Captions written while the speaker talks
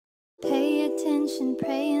attention,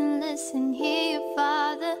 pray and listen, hear your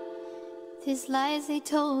Father. These lies they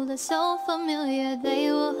told are so familiar.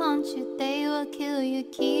 They will haunt you, they will kill you,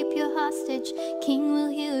 keep you hostage. King will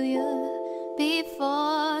heal you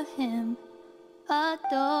before him,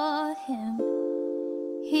 adore him.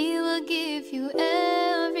 He will give you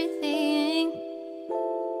everything.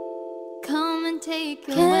 Come and take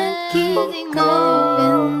your Can't keep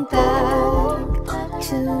going back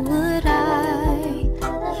to what I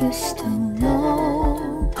used to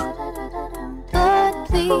know. But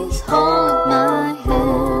please hold my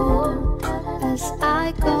hand as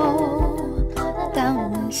I go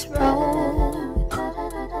down this road.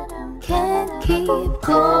 Can't keep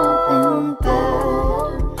going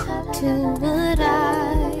back to what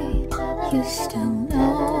I used to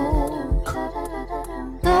know.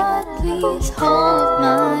 Lord, please hold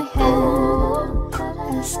my hand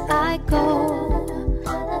as I go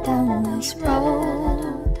down this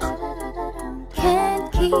road.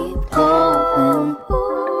 Can't keep going.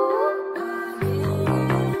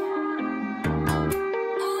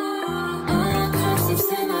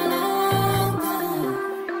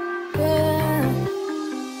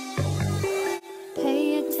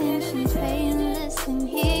 Pay attention, pray and listen,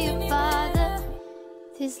 hear your Father.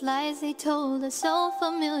 These lies they told are so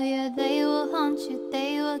familiar. They will haunt you,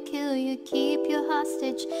 they will kill you, keep you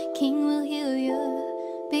hostage. King will heal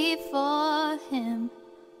you before him,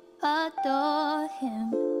 adore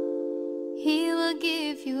him. He will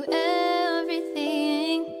give you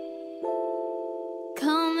everything.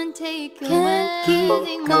 Come and take your Can't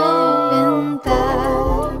keep going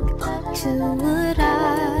back to what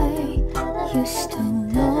I used to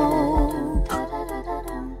know.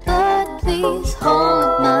 Lord, please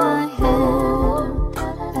hold my hand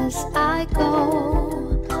as I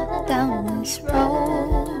go down this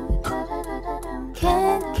road.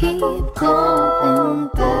 Can't keep going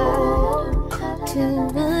back to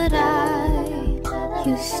what I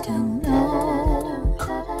used to know.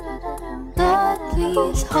 Lord,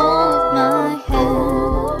 please hold my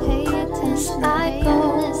hand. Pay attention, I pray go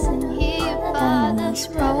and listen, hear your down Father. this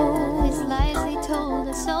road. These lies they told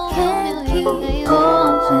are so Can't familiar. keep They will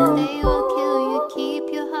haunt you, going. they will kill you,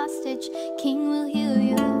 keep you hostage. King will heal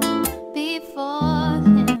you before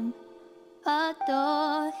him,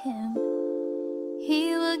 adore him.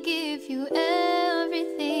 He will give you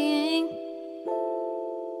everything.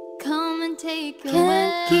 Come and take your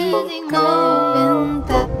Can't everything. keep going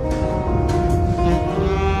back.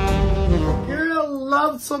 Girl,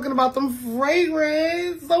 love talking about them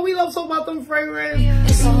fragrance. So we love talking about them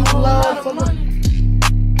fragrance. Love talking.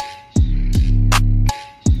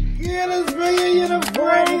 Yeah, let's bring you the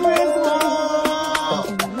fragrance.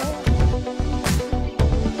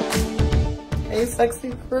 Hey,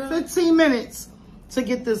 sexy crew. 15 minutes to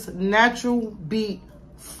get this natural beat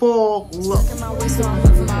fall look.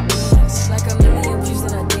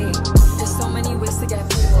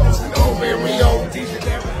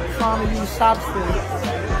 Trying to use chopsticks.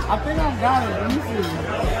 I think I got it. Let me see.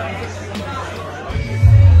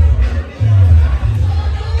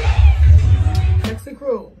 Sexy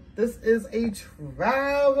crew, this is a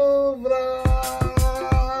travel vlog.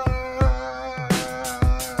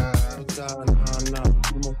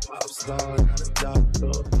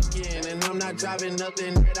 And I'm not driving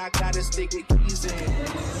nothing that I gotta stick the keys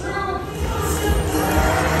in.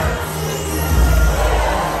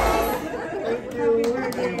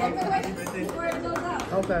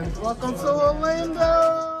 Okay, welcome to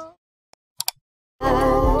Orlando.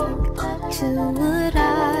 Back to what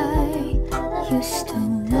I used to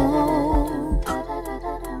know.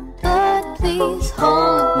 Lord, please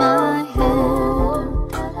hold my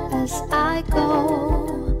hand as I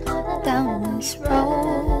go down this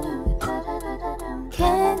road.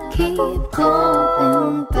 Can't keep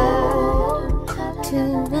going back to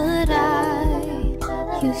what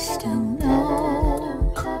I used to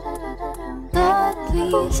know. Lord,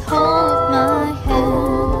 please hold my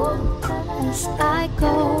hand as I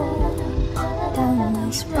go down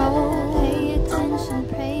this road. Pay attention,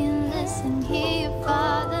 pray and listen, hear your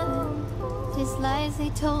Father. These lies they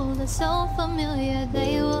told are so familiar.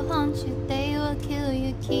 They will haunt you, they will kill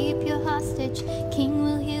you, keep you hostage. King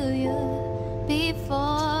will heal you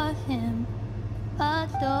before him,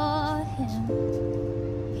 adore him.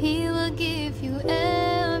 He will give you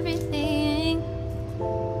everything.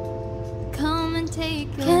 Come and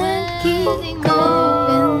take your Can't keep everything.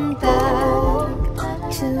 going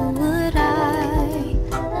back to what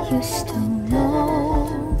I used to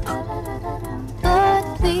know.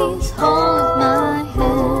 Lord, please hold my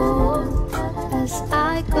hand as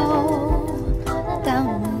I go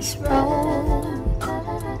down this road.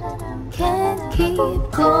 Can't keep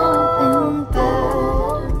going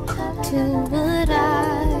back to what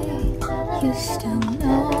I used to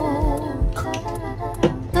know.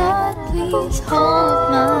 Lord, please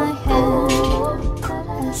hold my hand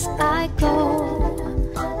as I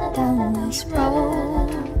go down this road.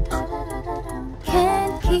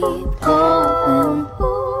 Can't keep going.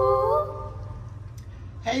 Ooh.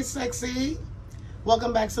 Hey, sexy.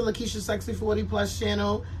 Welcome back to Lakeisha Sexy 40 Plus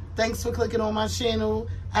channel. Thanks for clicking on my channel.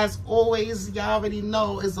 As always, y'all already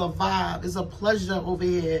know it's a vibe. It's a pleasure over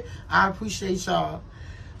here. I appreciate y'all.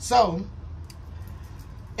 So,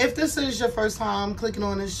 if this is your first time clicking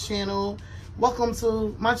on this channel, welcome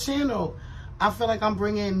to my channel. I feel like I'm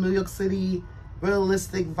bringing New York City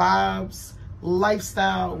realistic vibes,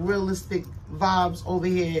 lifestyle realistic vibes over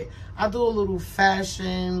here. I do a little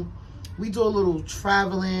fashion. We do a little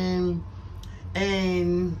traveling.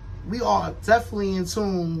 And we are definitely in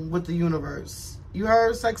tune with the universe. You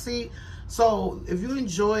heard, sexy? So if you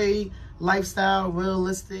enjoy lifestyle,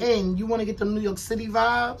 realistic, and you want to get the New York City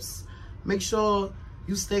vibes, make sure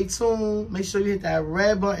you stay tuned. Make sure you hit that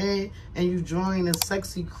red button and you join the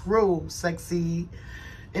sexy crew, sexy.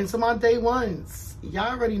 And to my day ones,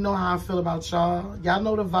 y'all already know how I feel about y'all. Y'all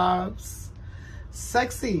know the vibes.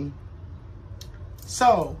 Sexy.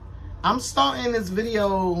 So, I'm starting this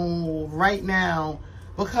video right now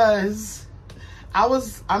because I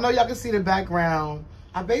know y'all can see the background.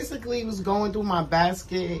 I basically was going through my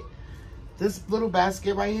basket, this little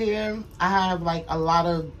basket right here. I have like a lot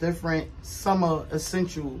of different summer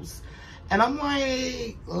essentials. And I'm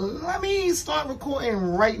like, let me start recording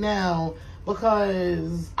right now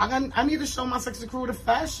because I need to show my sexy crew the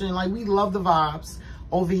fashion. Like, we love the vibes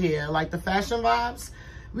over here. Like, the fashion vibes.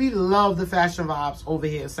 We love the fashion vibes over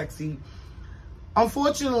here, sexy.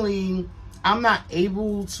 Unfortunately, I'm not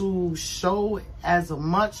able to show as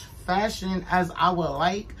much fashion as I would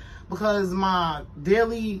like because my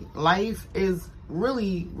daily life is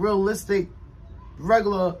really realistic,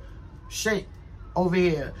 regular shit over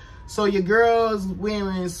here. So your girl's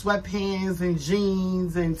wearing sweatpants and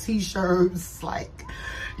jeans and t-shirts, like,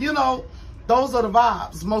 you know, those are the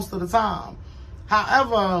vibes most of the time.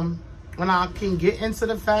 However, when I can get into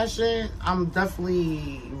the fashion, I'm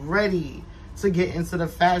definitely ready to get into the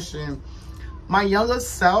fashion. My younger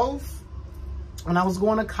self, when I was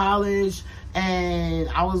going to college and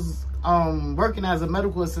I was working as a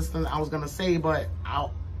medical assistant, I was going to say, but I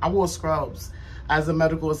wore scrubs as a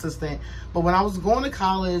medical assistant. But when I was going to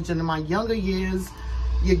college and in my younger years,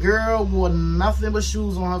 your girl wore nothing but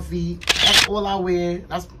shoes on her feet. That's all I wear.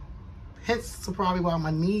 That's hence to probably why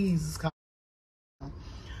my knees is coming.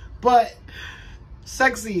 But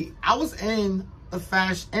sexy, I was into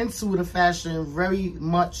the fashion very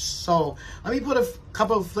much so. Let me put a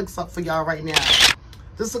couple of flicks up for y'all right now.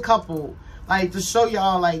 Just a couple, like, to show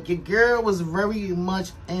y'all, like, your girl was very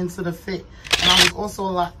much into the fit. And I was also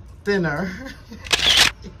a lot thinner.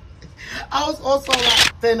 I was also a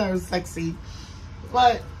lot thinner, sexy.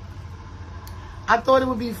 But I thought it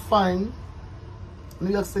would be fun.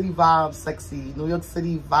 New York City vibes, sexy. New York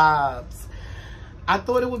City vibes. I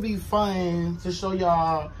thought it would be fun to show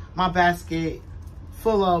y'all my basket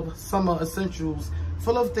full of summer essentials,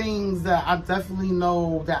 full of things that I definitely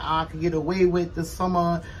know that I could get away with this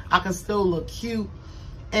summer. I can still look cute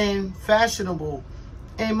and fashionable.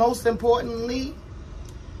 And most importantly,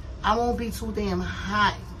 I won't be too damn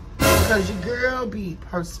hot because your girl be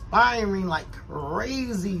perspiring like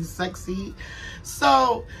crazy, sexy.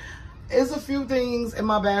 So, there's a few things in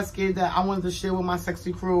my basket that I wanted to share with my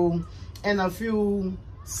sexy crew, and a few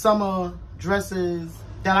summer dresses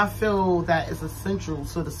that I feel that is essential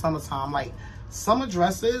to the summertime. Like, summer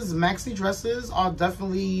dresses, maxi dresses are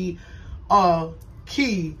definitely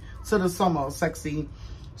key to the summer, sexy.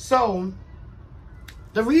 So,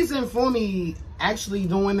 the reason for me actually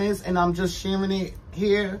doing this, and I'm just sharing it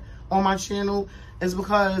here on my channel, is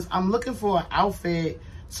because I'm looking for an outfit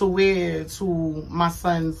to wear to my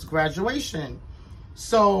son's graduation.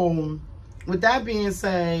 So, with that being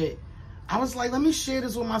said, I was like, let me share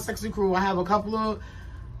this with my sexy crew. I have a couple of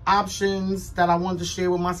options that I wanted to share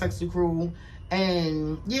with my sexy crew.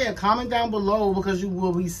 And yeah, comment down below because you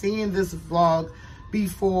will be seeing this vlog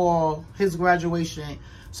before his graduation.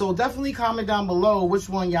 So definitely comment down below which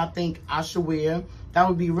one y'all think I should wear. That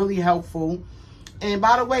would be really helpful. And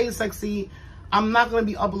by the way, sexy, I'm not going to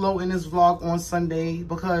be uploading this vlog on Sunday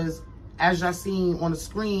because as y'all seen on the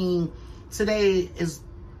screen, today is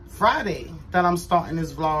Friday that I'm starting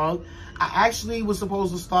this vlog. I actually was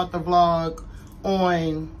supposed to start the vlog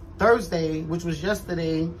on Thursday, which was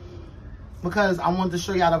yesterday, because I wanted to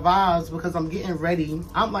show y'all the vibes because I'm getting ready.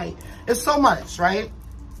 I'm like, it's so much, right?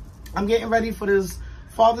 I'm getting ready for this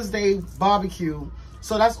Father's Day barbecue.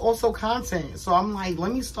 So that's also content. So I'm like,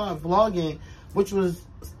 let me start vlogging, which was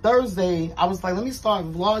Thursday. I was like, let me start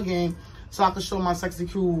vlogging so I could show my sexy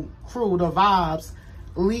crew the vibes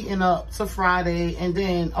leading up to Friday. And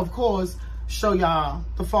then, of course, show y'all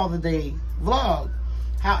the Father's Day vlog.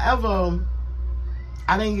 However,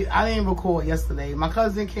 I didn't record yesterday. My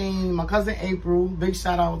cousin came, my cousin April, big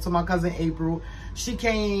shout out to my cousin April. She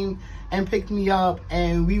came and picked me up,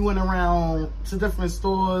 and we went around to different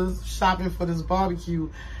stores shopping for this barbecue.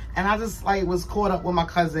 And I just like was caught up with my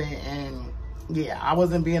cousin, and yeah, I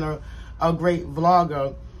wasn't being a great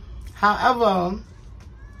vlogger. However,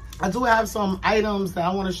 I do have some items that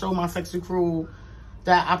I want to show my sexy crew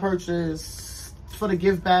that I purchased for the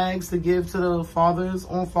gift bags to give to the fathers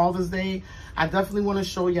on Father's Day. I definitely want to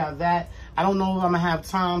show y'all that. I don't know if I'm going to have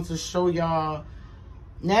time to show y'all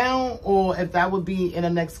now or if that would be in the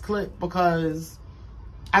next clip, because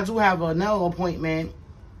I do have a nail appointment.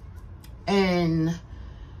 And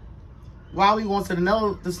while we going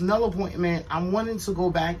to this nail appointment, I'm wanting to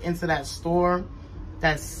go back into that store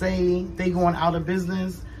that say they going out of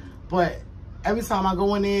business. But every time I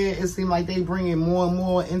go in there, it seems like they bringing more and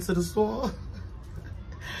more into the store.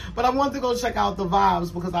 But I wanted to go check out the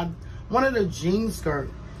vibes because I wanted a jean skirt.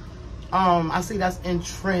 I see that's in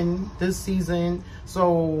trend this season.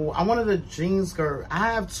 So I wanted a jean skirt.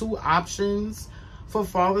 I have 2 options for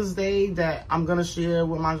Father's Day that I'm going to share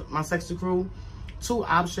with my sexy crew. 2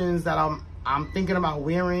 options that I'm thinking about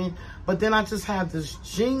wearing. But then I just have this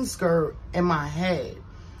jean skirt in my head.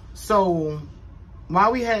 So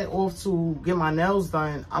while we head off to get my nails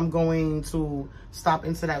done, I'm going to stop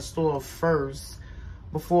into that store first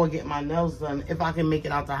before getting my nails done, if I can make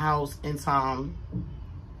it out the house in time,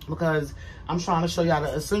 because I'm trying to show y'all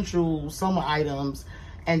the essential summer items,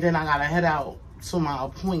 and then I gotta head out to my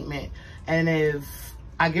appointment. And if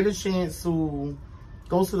I get a chance to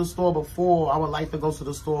go to the store before, I would like to go to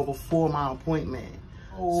the store before my appointment.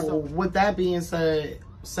 So with that being said,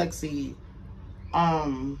 sexy,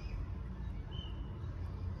 yeah,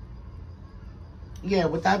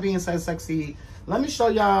 with that being said, sexy, let me show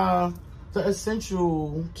y'all the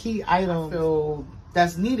essential key item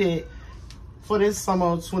that's needed for this summer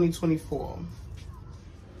of 2024.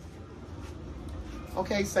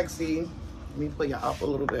 Okay, sexy. Let me put y'all up a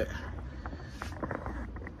little bit.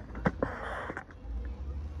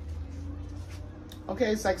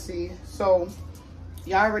 Okay, sexy. So,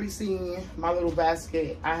 y'all already seen my little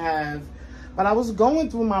basket I have. But I was going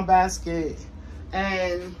through my basket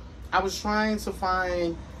and I was trying to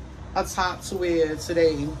find a top to wear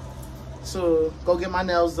today to go get my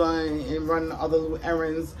nails done and run the other little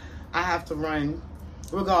errands I have to run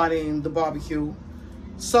regarding the barbecue.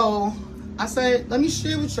 So I said, let me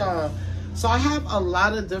share with y'all. So I have a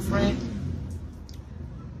lot of different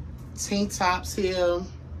tank tops here,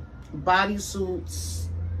 bodysuits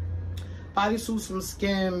from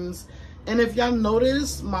Skims. And if y'all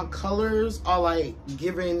notice, my colors are like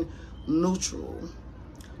giving neutral.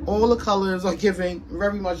 All the colors are giving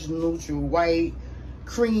very much neutral. White,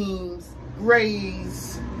 creams,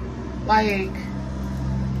 grays, like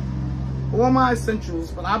all my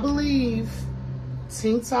essentials. But I believe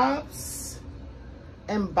tank tops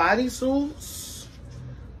and bodysuits.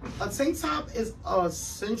 A tank top is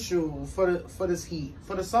essential for this heat.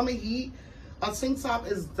 For the summer heat, a tank top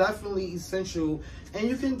is definitely essential. And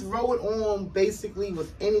you can throw it on basically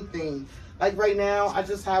with anything. Like right now, I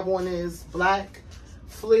just have on this black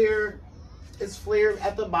flare. It's flared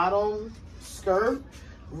at the bottom skirt.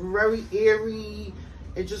 Very airy.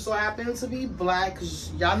 It just so happened to be black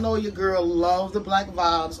because y'all know your girl loves the black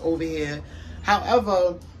vibes over here.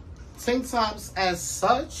 However, tank tops as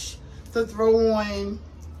such to throw on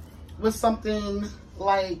with something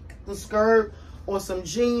like the skirt or some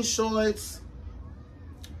jean shorts,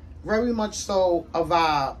 very much so a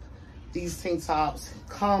vibe. These tank tops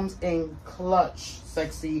comes in clutch,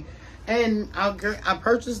 sexy. And I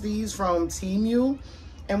purchased these from Temu.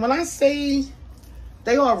 And when I say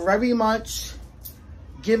they are very much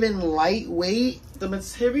given lightweight, the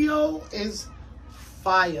material is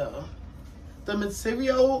fire. The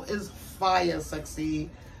material is fire, sexy.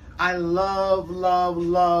 I love, love,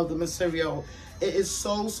 love the material. It is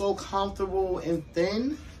so, so comfortable and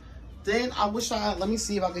thin. Then I wish let me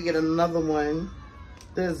see if I could get another one.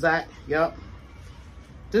 The exact, yep.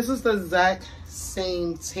 This is the exact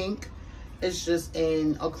same tank. It's just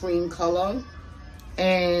in a cream color.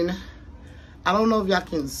 And I don't know if y'all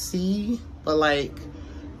can see, but like,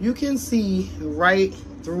 you can see right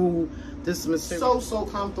through this material. So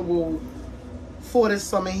comfortable for this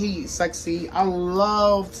summer heat, sexy. I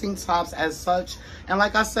love tank tops as such. And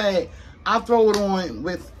like I said, I throw it on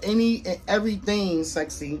with any and everything,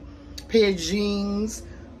 sexy. pair of jeans.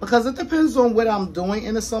 Because it depends on what I'm doing.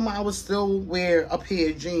 In the summer, I would still wear a pair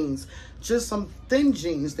of jeans. Just some thin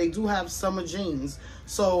jeans. They do have summer jeans.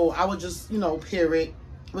 So I would just, you know, pair it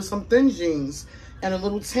with some thin jeans and a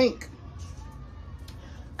little tank.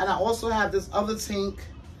 And I also have this other tank,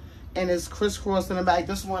 and it's crisscrossed in the back.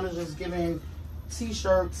 This one is just giving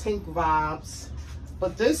t-shirt tank vibes.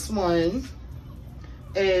 But this one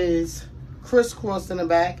is crisscrossed in the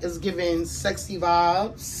back. It's giving sexy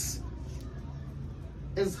vibes.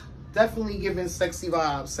 It's definitely giving sexy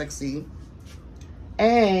vibes, sexy.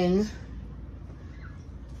 And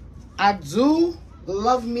I do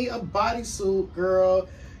love me a bodysuit, girl.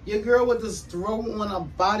 Your girl would just throw on a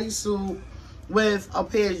bodysuit with a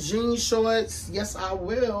pair of jean shorts. Yes, I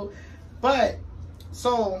will. But,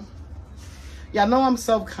 so, y'all know I'm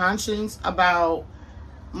self-conscious about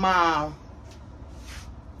my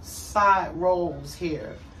side rolls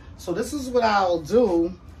here. So this is what I'll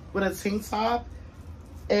do with a tank top.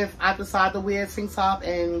 If I decide to wear a tank top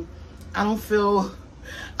and I don't feel,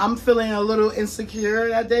 I'm feeling a little insecure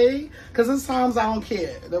that day, because there's times I don't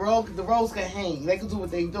care. The rolls can hang. They can do what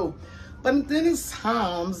they do. But then there's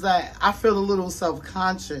times that I feel a little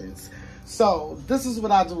self-conscious. So this is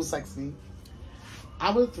what I do, sexy.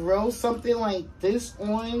 I would throw something like this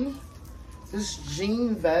on, this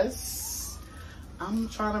jean vest. I'm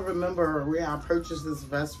trying to remember where I purchased this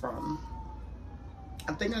vest from.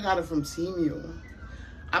 I think I got it from Temu.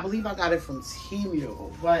 I believe I got it from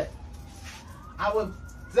Temu, but I would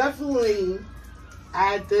definitely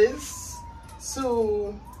add this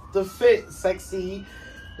to the fit, sexy.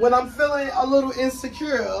 When I'm feeling a little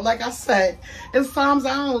insecure, like I said, it's times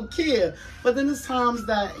I don't care, but then it's times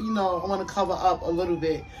that, you know, I want to cover up a little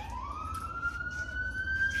bit.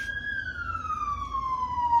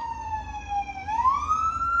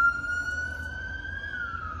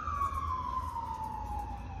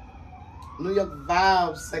 New York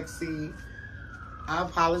vibes, sexy. I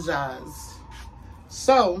apologize.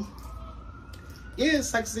 So, yeah,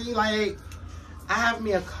 sexy. Like, I have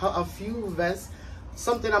me a few vests.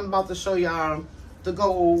 Something I'm about to show y'all to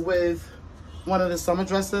go with one of the summer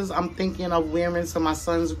dresses I'm thinking of wearing to my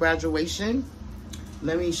son's graduation.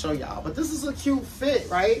 Let me show y'all. But this is a cute fit,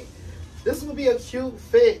 right? This would be a cute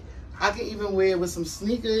fit. I can even wear it with some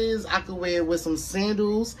sneakers. I could wear it with some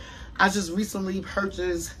sandals. I just recently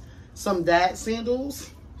purchased some dad sandals.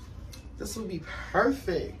 This would be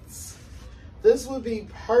perfect. This would be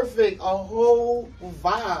perfect. A whole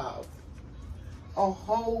vibe. A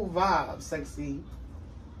whole vibe, sexy.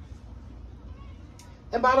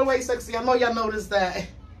 And by the way, sexy, I know y'all noticed that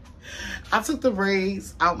I took the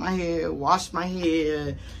braids out my hair, washed my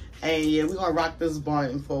hair, and yeah, we're gonna rock this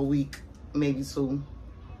bun for a week, maybe two.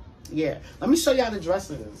 Yeah, let me show y'all the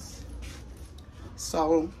dresses.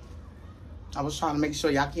 So, I was trying to make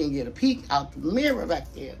sure y'all can't get a peek out the mirror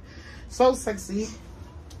back there. So, sexy,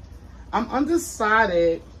 I'm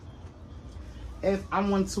undecided if I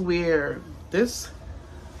want to wear this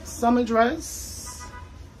summer dress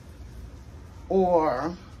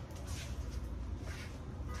or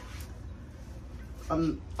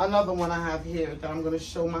another one I have here that I'm going to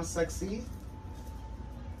show my sexy.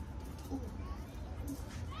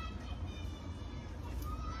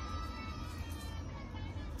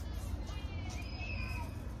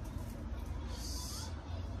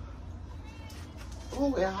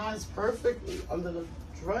 Oh, it hides perfectly under the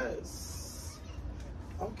dress.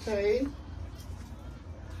 Okay.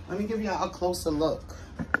 Let me give y'all a closer look.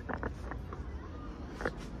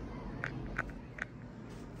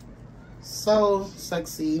 So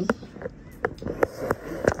sexy.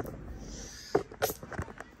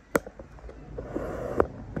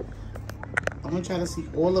 I'm gonna try to see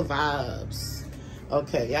all the vibes.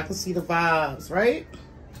 Okay, y'all can see the vibes, right?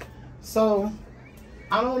 So,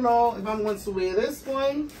 I don't know if I'm going to wear this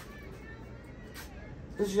one.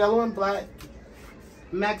 This yellow and black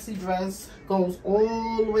maxi dress goes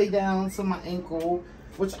all the way down to my ankle,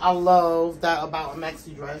 which I love that about a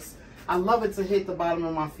maxi dress. I love it to hit the bottom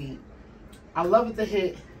of my feet. I love it to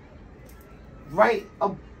hit right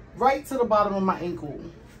to the bottom of my ankle.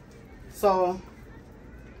 So,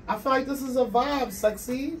 I feel like this is a vibe,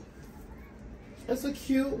 sexy. It's a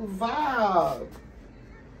cute vibe.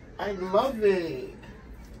 I love it.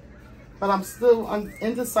 But I'm still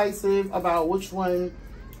indecisive about which one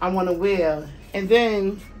I want to wear. And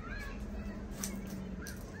then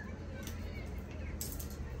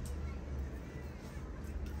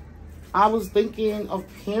I was thinking of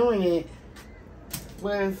pairing it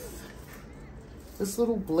with this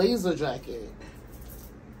little blazer jacket.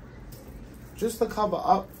 Just to cover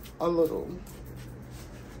up a little.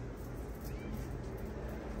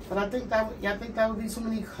 But I think that y'all think that would be too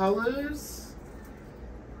many colors.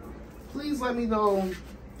 Please let me know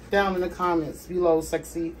down in the comments below,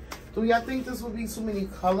 sexy. Do y'all think this would be too many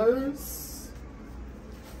colors?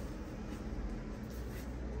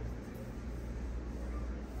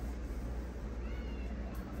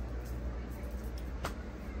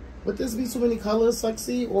 Would this be too many colors,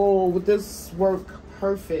 sexy? Or would this work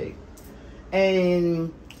perfect?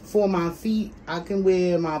 And for my feet, I can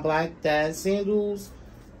wear my black dad sandals.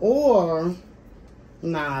 Or,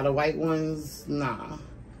 nah, the white ones, nah.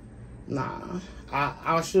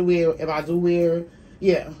 I should wear, if I do wear,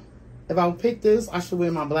 yeah. If I pick this, I should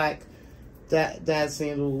wear my black dad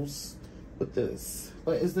sandals with this.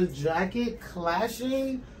 But is the jacket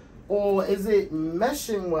clashing or is it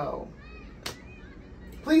meshing well?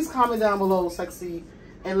 Please comment down below, sexy,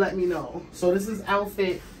 and let me know. So this is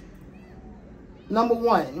outfit number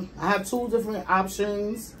 1. I have 2 different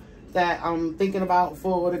options that I'm thinking about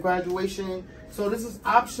for the graduation. So this is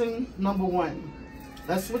option number 1.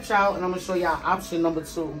 Let's switch out and I'm gonna show y'all option number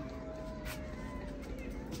 2.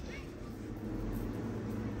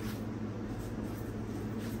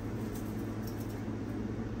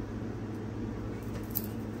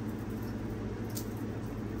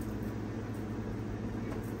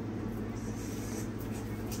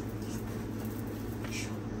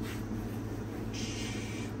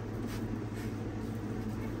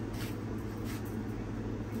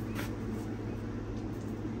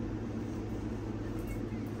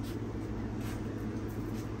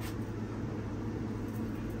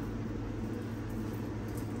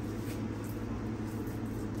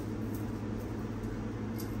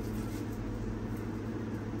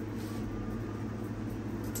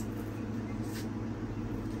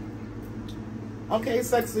 Okay,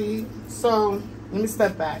 sexy. So let me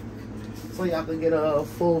step back so y'all can get a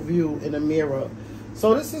full view in the mirror.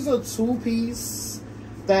 So this is a 2-piece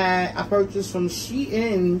that I purchased from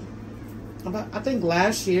Shein about, I think,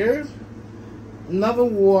 last year. Never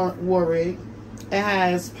wore it. It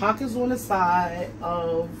has pockets on the side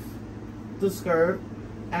of the skirt,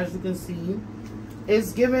 as you can see.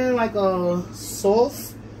 It's giving like a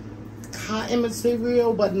soft cotton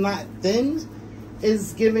material, but not thin.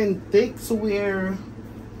 It's giving thick to where,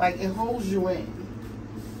 like, it holds you in.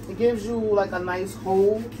 It gives you like a nice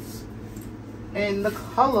hold. And the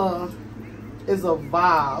color is a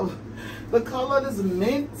vibe. The color, this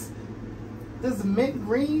mint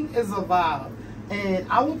green is a vibe. And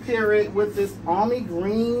I will pair it with this army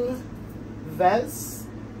green vest.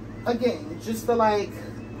 Again, just to like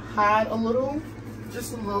hide a little,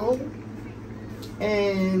 just a little.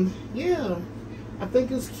 And yeah, I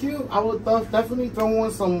think it's cute. I would definitely throw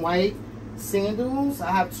on some white sandals.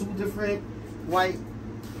 I have 2 different white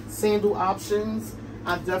sandal options.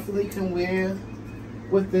 I definitely can wear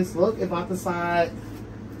with this look if I decide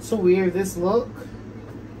to wear this look.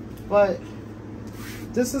 But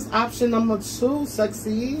this is option number 2,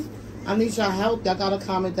 sexy. I need y'all help. Y'all gotta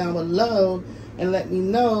comment down below and let me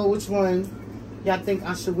know which one y'all think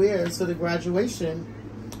I should wear to the graduation.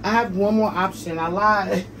 I have one more option. I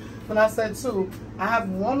lied when I said 2. I have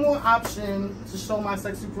one more option to show my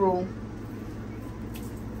sexy crew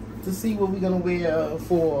to see what we're gonna wear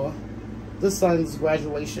for the son's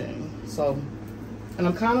graduation. So, and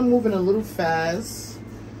I'm kind of moving a little fast.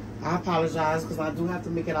 I apologize because I do have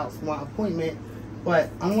to make it out for my appointment.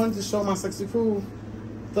 But I wanted to show my sexy crew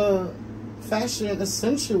the fashion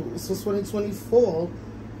essentials for 2024.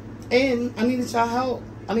 And I needed y'all help.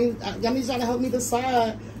 I need y'all to help me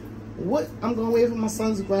decide what I'm gonna wear for my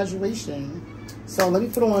son's graduation. So let me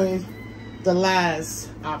put on the last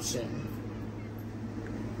option.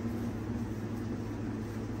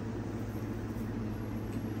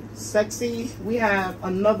 Sexy, we have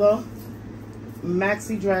another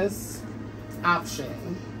maxi dress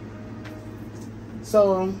option.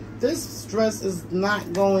 So this dress is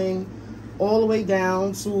not going all the way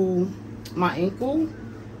down to my ankle.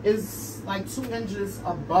 It's like 2 inches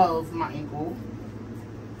above my ankle.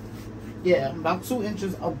 Yeah, about 2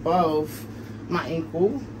 inches above my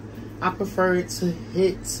ankle. I prefer it to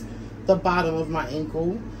hit the bottom of my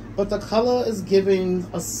ankle, but the color is giving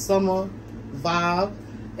a summer vibe.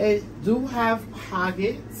 It do have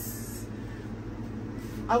pockets.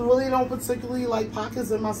 I really don't particularly like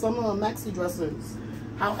pockets in my summer maxi dresses.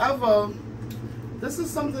 However, this is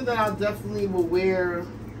something that I definitely will wear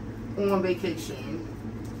on vacation.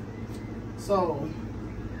 So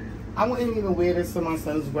I wouldn't even wear this to my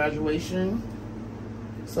son's graduation.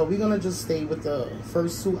 So we're gonna just stay with the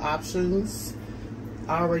first 2 options.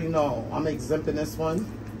 I already know I'm exempting this one.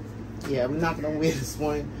 Yeah, we're not gonna wear this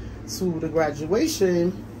one to the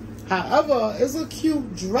graduation. However, it's a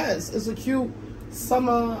cute dress. It's a cute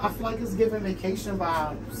summer. I feel like it's giving vacation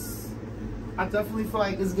vibes. I definitely feel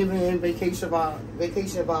like it's giving vacation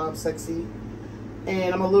vibe sexy.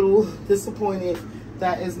 And I'm a little disappointed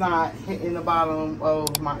that it's not hitting the bottom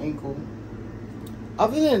of my ankle.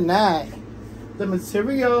 Other than that, the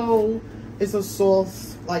material is a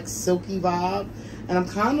soft, like silky vibe. And I'm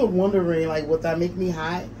kind of wondering, like, would that make me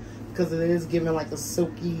hot? Because it is giving like a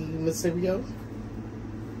silky material.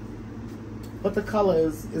 But the color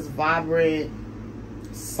is vibrant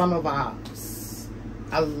summer vibes.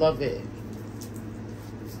 I love it.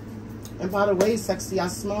 And by the way, sexy, I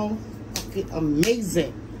smell fucking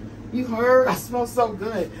amazing. You heard? I smell so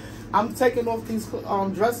good. I'm taking off these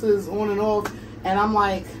dresses on and off, and I'm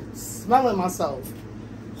like smelling myself.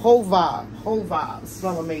 Whole vibe.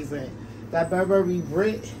 Smell amazing. That Burberry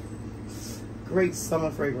Brit, great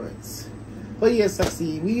summer fragrance. But yeah,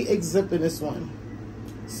 sexy, we exhibiting this one.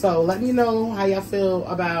 So let me know how y'all feel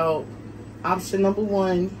about option number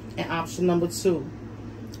 1 and option number 2.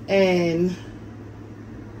 And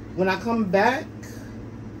when I come back,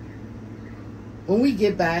 when we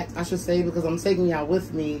get back, I should say, because I'm taking y'all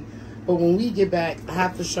with me, but when we get back, I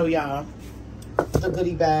have to show y'all the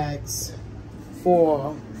goodie bags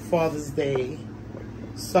for Father's Day.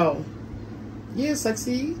 So, yeah,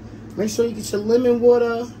 sexy. Make sure you get your lemon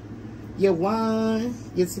water, your wine,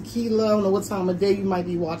 your tequila. I don't know what time of day you might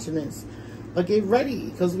be watching this. But get ready,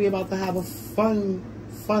 because we're about to have a fun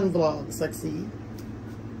vlog, sexy.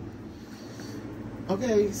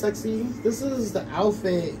 Okay, sexy. This is the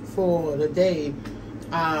outfit for the day.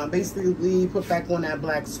 Basically, put back on that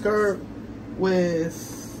black skirt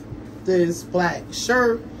with this black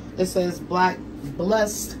shirt. It says black,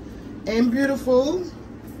 blessed, and beautiful.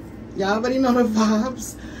 Y'all already know the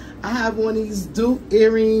vibes. I have on these Duke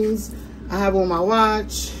earrings. I have on my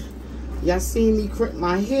watch. Y'all seen me crimp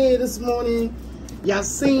my hair this morning. Y'all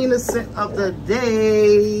seen the scent of the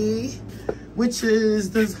day, which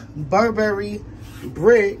is this Burberry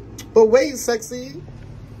Brit. But wait, sexy,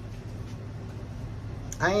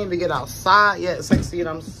 I ain't even get outside yet, sexy, and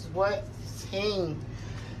I'm sweating.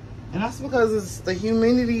 And that's because the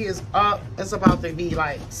humidity is up. It's about to be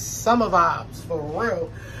like summer vibes for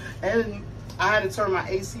real. And I had to turn my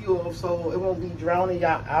AC off so it won't be drowning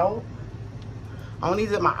y'all out. I only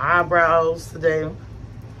did my eyebrows today.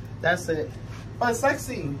 That's it. But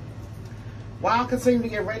sexy, while I continue to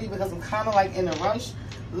get ready because I'm kind of like in a rush,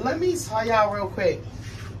 let me tell y'all real quick.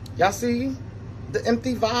 Y'all see the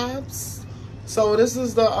empty vibes? So this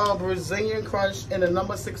is the Brazilian Crush in the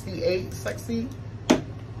number 68, sexy.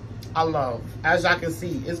 I love. As y'all can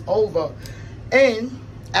see, it's over. And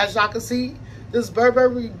as y'all can see, this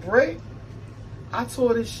Burberry Brit, I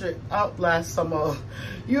tore this shit up last summer.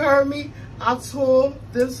 You heard me? I tore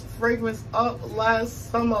this fragrance up last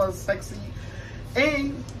summer, sexy.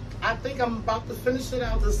 And I think I'm about to finish it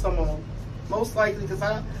out this summer. Most likely, because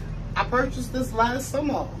I purchased this last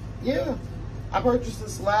summer. Yeah. I purchased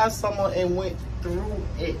this last summer and went through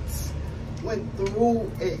it.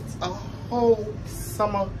 A whole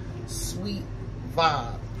summer sweet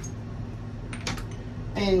vibe.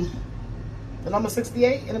 And the number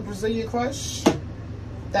 68 in the Brazilian Crush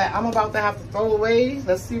that I'm about to have to throw away.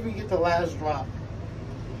 Let's see if we get the last drop.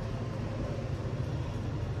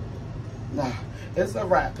 Nah, it's a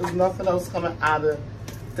wrap. There's nothing else coming out of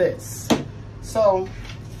this. So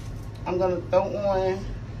I'm gonna throw on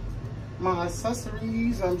my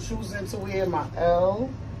accessories. I'm choosing to wear my L.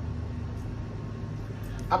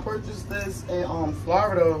 I purchased this in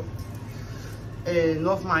Florida, in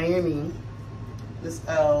North Miami. This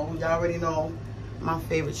L, y'all already know my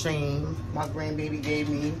favorite chain my grandbaby gave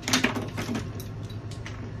me.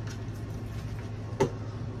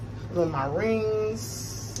 On my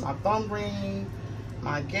rings, my thumb ring,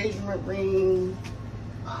 my engagement ring.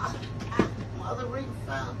 My other ring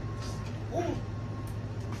fell.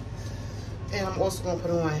 And I'm also gonna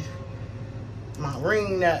put on my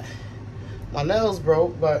ring that my nails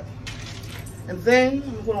broke, and then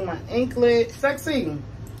I'm gonna put on my anklet. Sexy.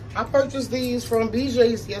 I purchased these from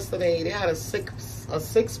BJ's yesterday. They had a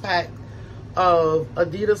six pack of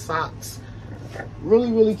Adidas socks.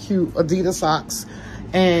 Really, really cute Adidas socks.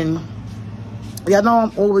 And y'all know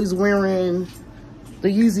I'm always wearing the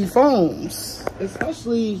Yeezy foams,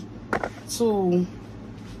 especially to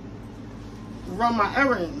run my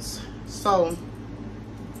errands. So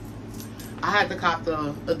I had to cop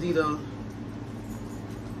the Adidas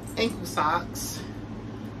ankle socks.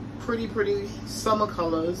 Pretty summer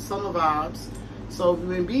colors, summer vibes. So if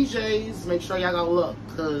you're in BJ's, make sure y'all go look,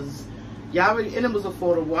 because y'all already, and it was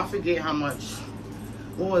affordable. I forget how much.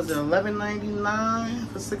 What was it, $11.99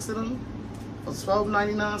 for 6 of them? Or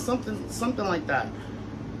 $12.99, something like that.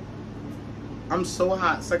 I'm so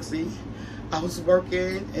hot, sexy. I was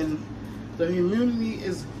working and the humidity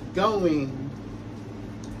is going.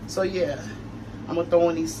 So yeah, I'm gonna throw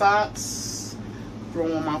on these socks,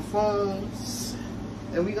 throw on my phones,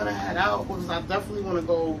 and we're gonna head out because I definitely wanna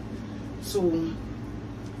go to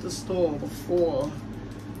the store before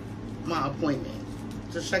my appointment.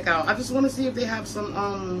 Just check out. I just wanna see if they have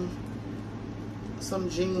some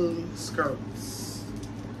jean skirts.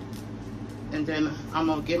 And then I'm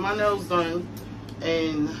gonna get my nails done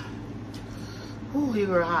and we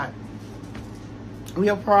were hot.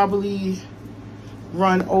 We'll probably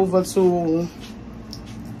run over to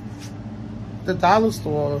the dollar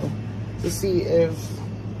store to see if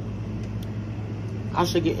I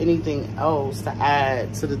should get anything else to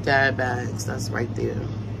add to the dad bags that's right there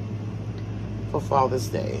for Father's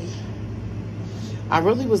Day. I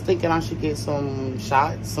really was thinking I should get some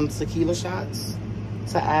shots, some tequila shots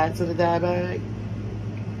to add to the dad bag.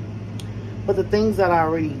 But the things that I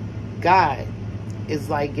already got is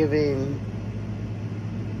like giving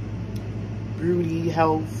beauty,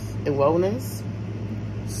 health, and wellness.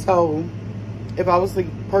 So if I was to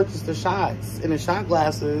purchase the shots and the shot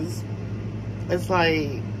glasses, it's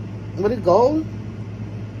like, would it go?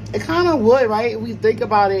 It kind of would, right? If we think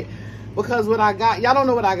about it, because what I got, y'all don't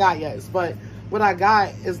know what I got yet, but what I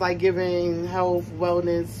got is like giving health,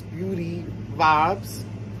 wellness, beauty vibes,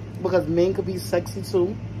 because men could be sexy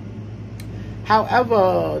too.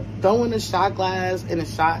 However, throwing the shot glass and the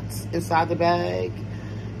shots inside the bag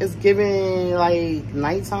is giving like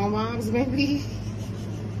nighttime vibes, maybe.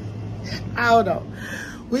 I don't know.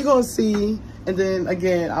 We're gonna see. And then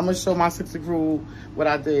again, I'm gonna show my sexy crew what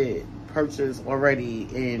I did purchase already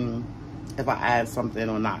and if I add something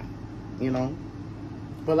or not, you know.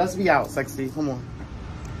 But let's be out, sexy. Come on.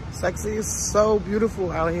 Sexy is so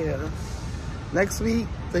beautiful out here. Next week,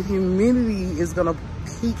 the humidity is gonna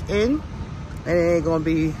peak in and it ain't gonna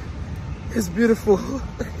be, it's beautiful.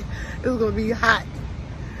 It's gonna be hot.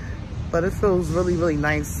 But it feels really, really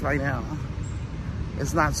nice right now.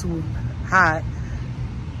 It's not too hot.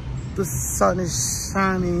 The sun is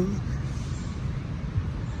shining.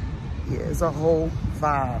 Yeah, it's a whole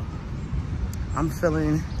vibe. I'm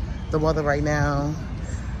feeling the weather right now.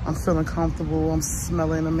 I'm feeling comfortable. I'm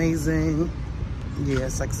smelling amazing. Yeah,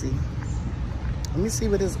 sexy. Let me see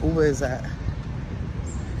where this Uber is at.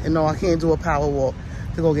 And no, I can't do a power walk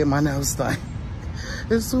to go get my nails done.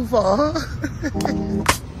 It's too far.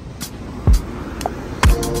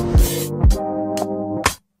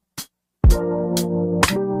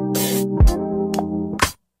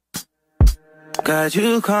 God,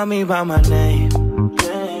 you call me by my name.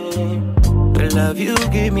 The love you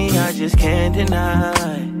give me, I just can't deny.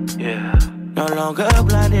 Yeah. No longer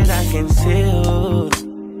blinded, I can see you.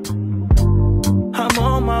 I'm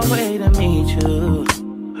on my way to meet you.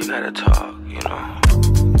 We gotta talk, you know.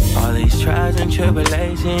 All these trials and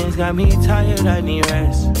tribulations got me tired, I need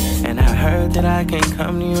rest. And I heard that I can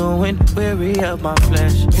come to you when weary of my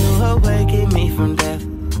flesh. You awaken me from death,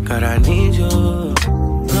 God, I need you.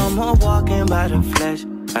 No more walking by the flesh,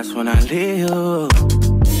 that's when I leave you.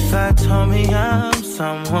 God told me I'm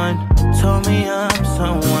someone, told me I'm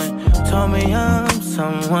someone, told me I'm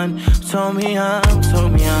someone, told me I'm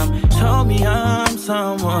someone, told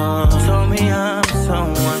me I'm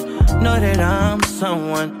someone, know that I'm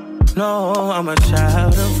someone, no, I'm a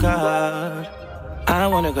child of God. I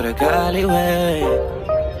wanna go to Godly way,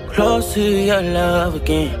 close to your love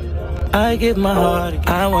again. I give my heart again.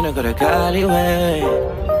 I wanna go to Godly way,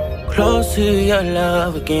 close to your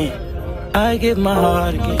love again. I give my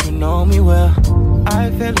heart again. You know me well. I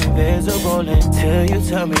feel invisible until you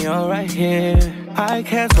tell me you're right here. I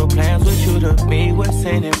cancel plans with you to meet with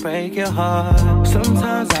sin and break your heart.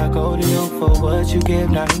 Sometimes I go to you for what you give,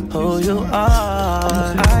 not who you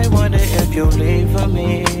are. I wonder if you leave for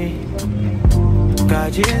me.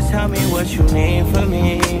 God, just tell me what you need from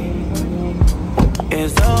me.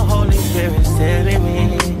 Is the Holy Spirit still in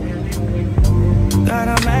me? God,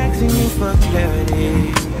 I'm asking you for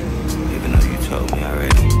clarity, even though you told me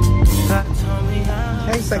already. God told me I'm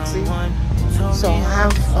hey, sexy. So I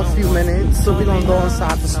have a few minutes, so we're gonna go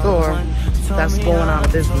inside the store that's going out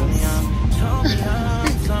of business.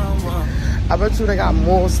 I bet you they got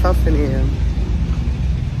more stuff in here.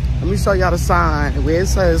 Let me show y'all the sign where it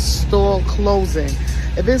says store closing.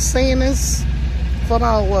 It's been saying this for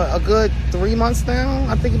about, what, a good 3 months now?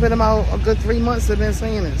 I think it's been about a good 3 months they've been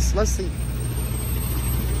saying this. Let's see.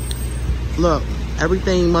 Look,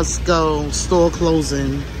 everything must go, store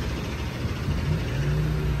closing.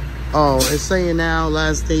 Oh, it's saying now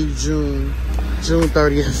last day June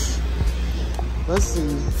 30th. Let's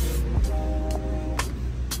see.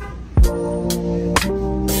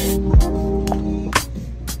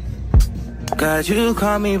 God, you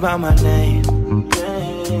call me by my name.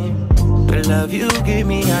 The love you give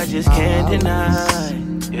me, I just can't deny.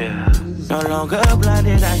 Yeah. No longer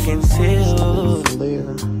blinded, I can see you.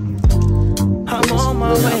 I'm on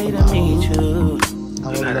my way to meet you.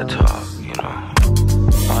 We gotta talk, you know.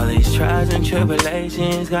 All these trials and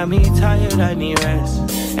tribulations got me tired, I need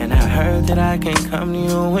rest. And I heard that I can come to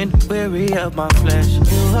you when weary of my flesh.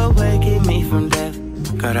 You awaken me from death,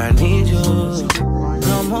 God, I need you.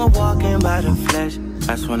 No more walking by the flesh,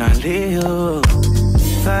 that's when I leave you.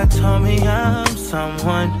 God told me I'm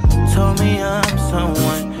someone, told me I'm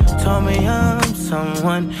someone, told me I'm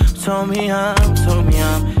someone,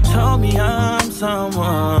 told me I'm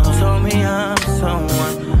someone, told me I'm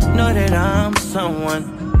someone, know that I'm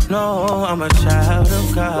someone, no, I'm a child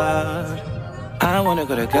of God. I wanna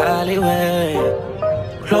go the godly way,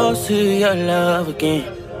 close to your love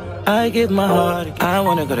again. I give my heart again. I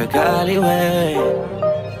wanna go the godly way,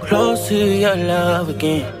 close to your love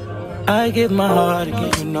again. I give my heart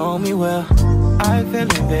again. You know me well, I feel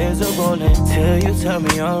invisible until you tell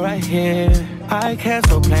me you're right here. I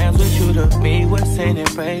cancel plans with you to be with sin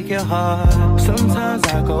and break your heart. Sometimes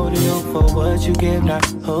I go to you for what you give, not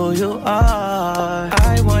who you are.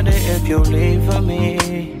 I wonder if you'll leave for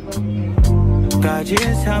me. God,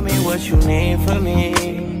 just tell me what you need from me.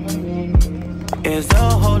 Is the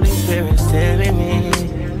Holy Spirit still in me?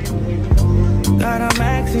 God, I'm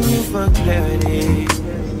asking you for clarity,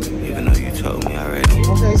 even though you told me already.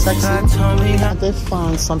 Okay, sexy. God told me I did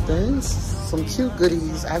find something, some cute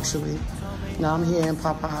goodies actually. Now I'm here in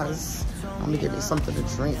Popeyes. I'm gonna get me something to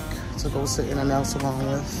drink to go sit in a nail salon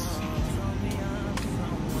with.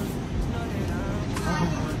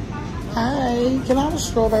 Hi, can I have a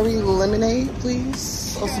strawberry lemonade,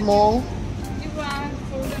 please? A small? You want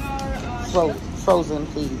frozen or Frozen,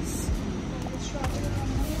 please.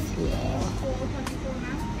 Yeah.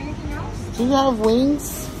 anything else? Do you have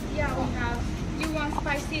wings? Yeah, we have. You want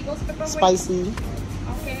spicy ghost pepper wings? Spicy.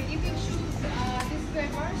 Okay, you can choose these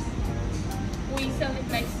flavors. We sell it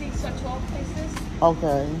like 6 or 12 pieces.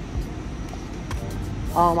 Okay.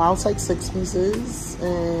 I'll take 6 pieces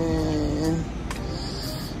and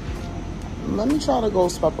let me try the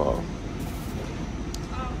ghost pepper. Okay.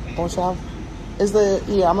 Don't y'all?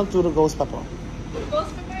 Yeah, I'm gonna do the ghost pepper.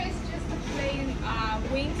 Ghost pepper is just a plain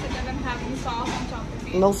wings. It doesn't have any sauce on top of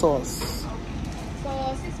it. No sauce. Okay. So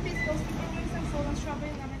 6-piece ghost pepper wings and frozen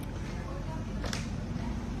strawberry lemon.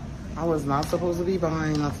 I was not supposed to be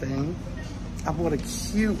buying nothing. I bought a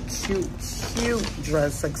cute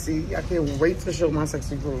dress, sexy. I can't wait to show my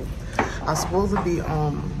sexy crew. I'm supposed to be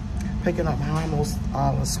picking up Jaimo's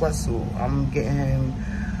sweatsuit. I'm getting him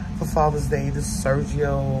for Father's Day. This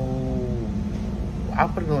Sergio. I'll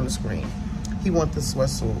put it on the screen. He wants the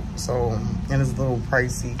sweatsuit, so, and it's a little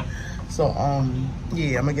pricey. So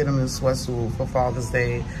yeah, I'm gonna get him this sweatsuit for Father's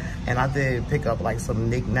Day. And I did pick up like some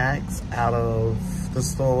knickknacks out of the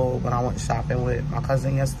store when I went shopping with my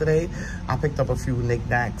cousin yesterday. I picked up a few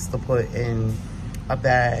knickknacks to put in a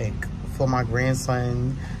bag for my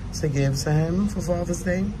grandson to give to him for Father's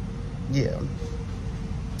Day. Yeah,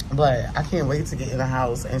 but I can't wait to get in the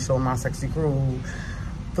house and show my sexy crew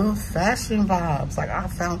the fashion vibes. Like, I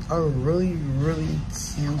found a really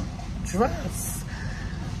cute dress.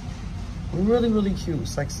 Really cute,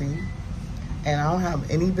 sexy. And I don't have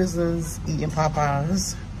any business eating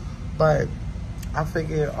Popeyes, but I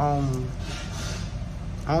figured I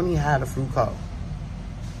only had a fruit cup,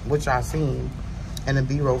 which I seen in the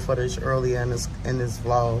B-roll footage earlier in this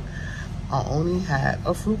vlog. I only had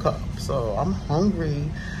a fruit cup, so I'm hungry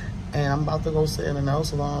and I'm about to go sit in a nail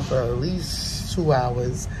salon for at least 2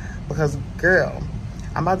 hours because, girl,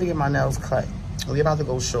 I'm about to get my nails cut. We about to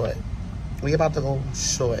go short. I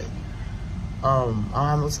don't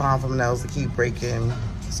have no time for my nails to keep breaking,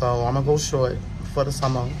 so I'm gonna go short for the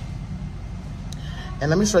summer. And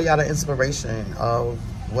let me show y'all the inspiration of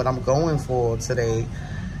what I'm going for today.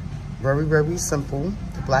 Very simple,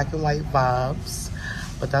 the black and white vibes.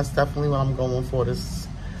 But that's definitely what I'm going for, this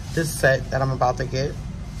set that I'm about to get.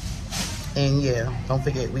 And yeah, don't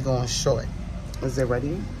forget, we going short. Is it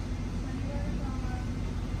ready?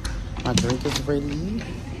 My drink is ready.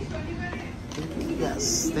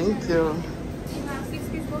 Yes, thank you. You have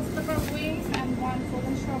 6-piece ghost pepper wings and 1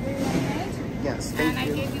 frozen strawberry lemonade. Yes, thank you.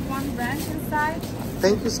 And I gave you 1 branch inside.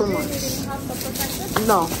 Thank you so much. Do you have the protector?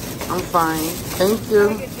 No, I'm fine. Thank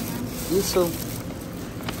you. You too.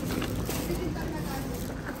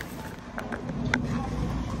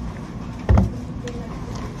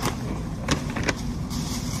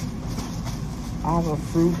 I have a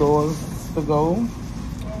few doors to go,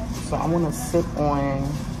 so I'm gonna sip on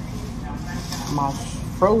my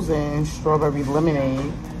frozen strawberry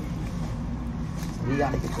lemonade We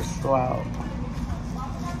gotta get the straw out.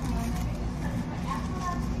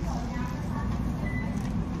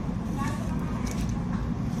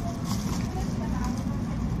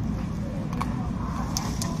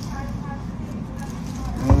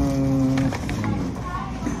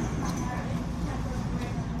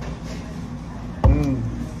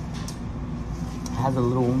 Has a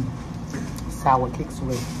little sour kick to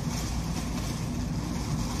it.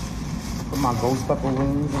 Put my ghost pepper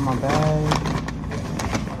wings in my bag.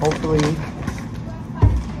 Hopefully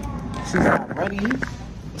she's not ready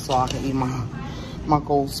so I can eat my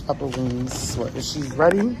ghost pepper wings. But if she's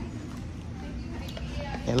ready,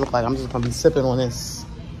 it looks like I'm just gonna be sipping on this.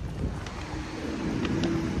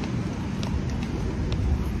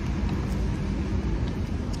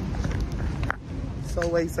 So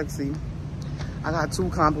wait, sexy. I got 2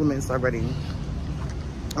 compliments already.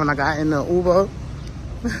 When I got in the Uber,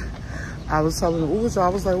 I was telling the Uber driver, I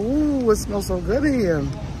was like, ooh, it smells so good in here.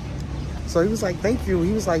 So he was like, thank you.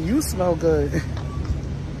 He was like, you smell good.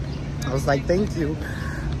 I was like, thank you.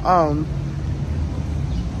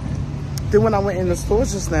 Then when I went in the store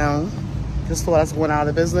just now, the store that's going out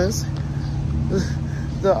of business,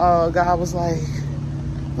 the guy was like,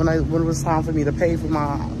 when it was time for me to pay for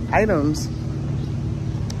my items,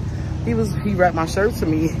 he wrapped my shirt to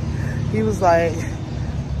me. He was like,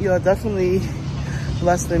 you're definitely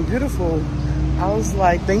blessed and beautiful. I was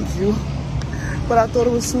like, thank you. But I thought it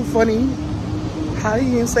was so funny how he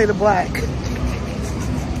didn't say the black.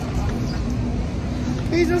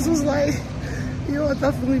 He just was like, you're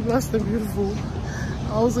definitely blessed and beautiful.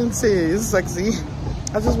 I was in tears, sexy.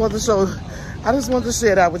 I just want to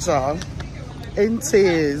share that with y'all. In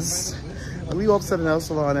tears. We off to the nail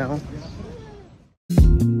salon now.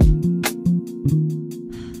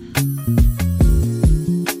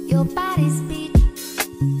 Your body's beat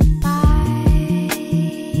by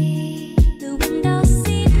the window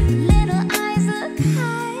seat. Little eyes look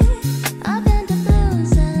high up into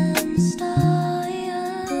blues and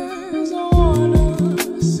stars. I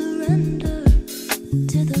wanna surrender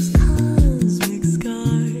to those cosmic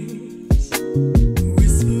skies,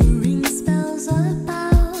 whispering spells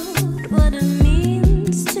about what it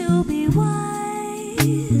means to be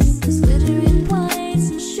wise. Those glittering whites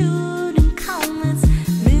and shooting comets,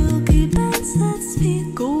 milky bands that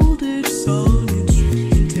speak golden solids,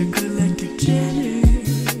 intergalactic Janet,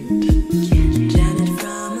 Janet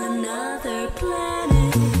from another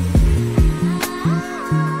planet.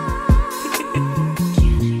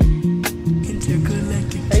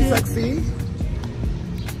 Intergalactic Hey, sexy.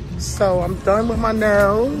 So I'm done with my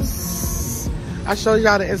nails. I showed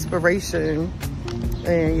y'all the inspiration.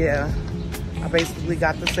 And yeah, I basically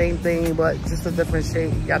got the same thing, but just a different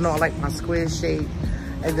shape. Y'all know I like my square shape.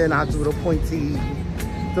 And then I do the pointy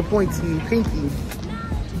pinky.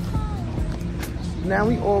 Now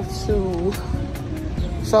we off to,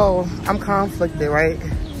 so I'm conflicted, right?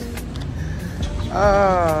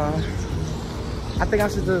 I think I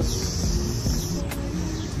should just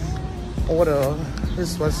order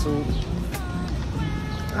this sweatsuit.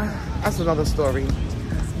 That's another story.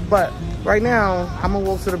 But right now, I'm gonna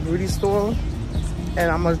walk to the beauty store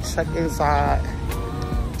and I'm gonna check inside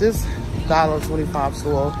this $1.25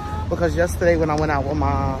 store, because yesterday when I went out with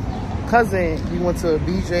my cousin, we went to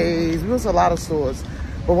BJ's, we went to a lot of stores.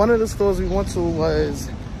 But one of the stores we went to was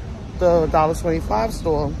the $1.25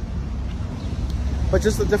 store, but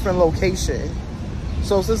just a different location.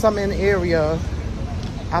 So since I'm in the area,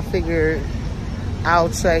 I figured I'll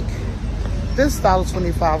check this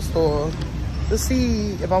 $1.25 store to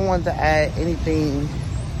see if I wanted to add anything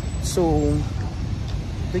to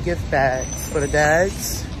the gift bags for the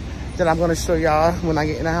dads that I'm gonna show y'all when I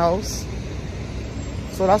get in the house.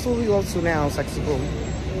 So that's what we go to now, sexy boo.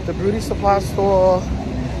 The beauty supply store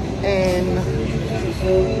and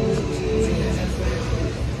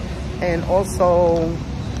also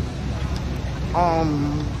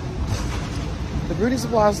the beauty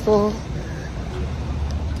supply store.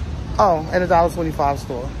 Oh, and the $1.25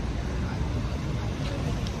 store.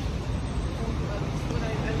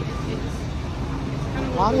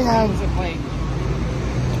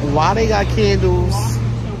 Why they got candles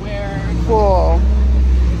for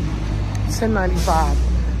 $10.95,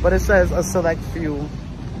 but it says a select few.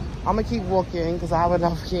 I'm gonna keep walking because I have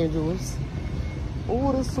enough candles.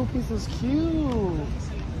 Oh, this two-piece is cute.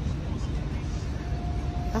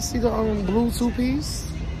 I see the blue two-piece.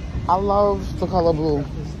 I love the color blue.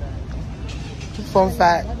 Fun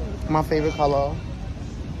fact, my favorite color.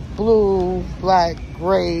 Blue, black,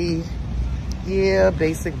 gray. Yeah,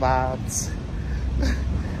 basic vibes.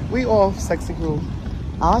 We all sexy crew.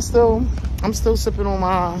 I'm still sipping on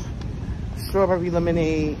my strawberry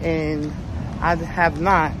lemonade and I have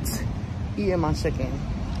not eaten my chicken.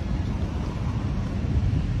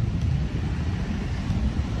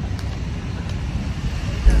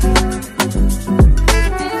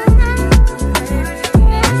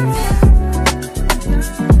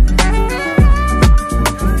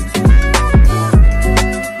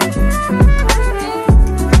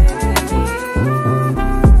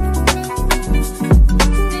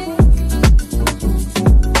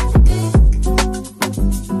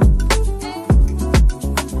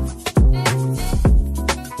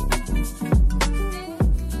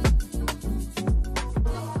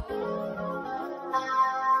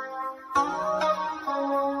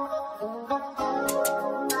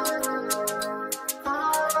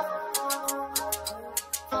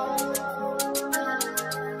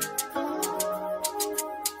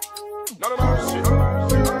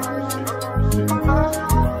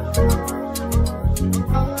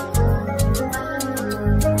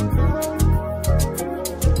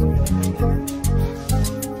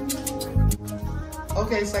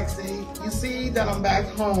 Okay, sexy, you see that I'm back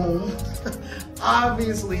home.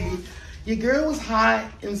 Obviously, your girl was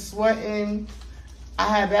hot and sweating. I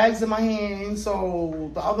had bags in my hand,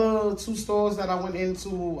 so the other 2 stores that I went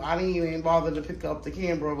into, I didn't even bother to pick up the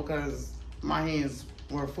camera because my hands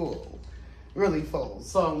were full, really full.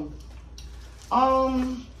 So,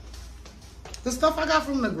 the stuff I got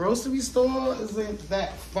from the grocery store isn't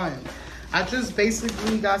that fun. I just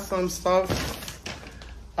basically got some stuff,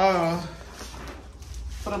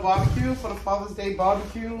 for the barbecue, for the Father's Day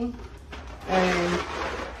barbecue, and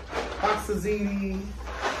box of ziti.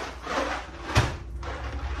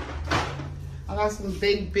 I got some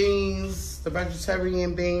baked beans, the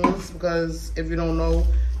vegetarian beans, because if you don't know,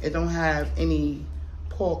 it don't have any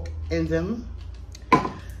pork in them.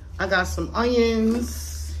 I got some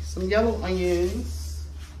onions, some yellow onions,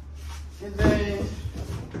 and then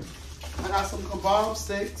I got some kebab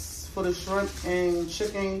sticks for the shrimp and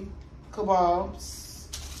chicken kebabs.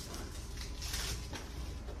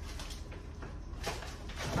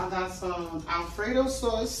 I got some Alfredo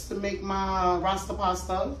sauce to make my rasta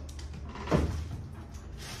pasta,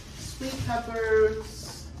 sweet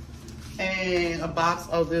peppers, and a box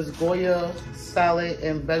of this Goya salad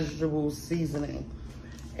and vegetable seasoning.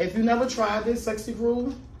 If you never tried this, sexy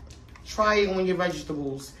crew, try it on your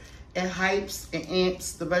vegetables. It hypes and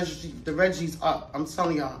amps the veggies up. I'm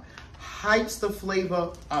telling y'all, hypes the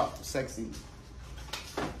flavor up, sexy.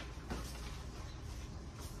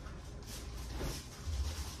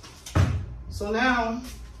 So now,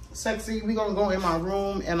 sexy, we're gonna go in my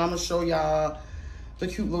room and I'm gonna show y'all the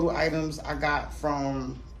cute little items I got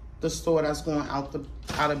from the store that's going out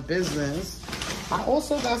of business. I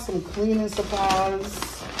also got some cleaning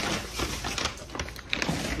supplies.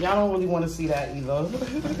 Y'all don't really want to see that either.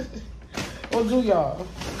 Or do y'all?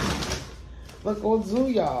 Look, or do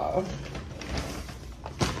y'all?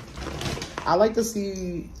 I like to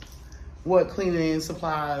see what cleaning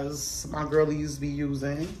supplies my girlies be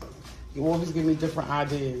using. You always give me different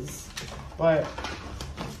ideas. But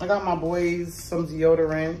I got my boys some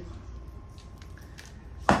deodorant.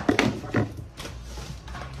 I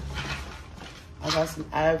got some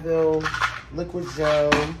Advil liquid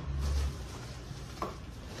gel.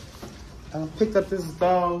 I picked up this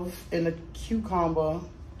Dove in the cucumber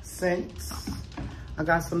scent. I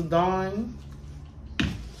got some Dawn.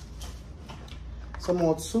 Some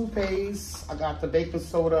more toothpaste. I got the baking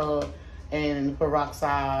soda and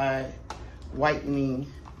peroxide whitening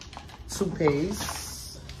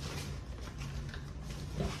toothpaste.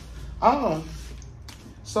 Oh,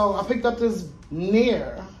 so I picked up this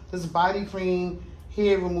Nair, this body cream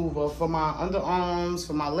hair remover for my underarms,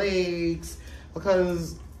 for my legs,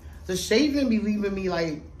 because the shaving be leaving me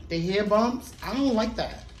like the hair bumps. I don't like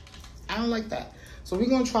that. I don't like that. So we're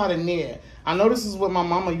gonna try the Nair. I know this is what my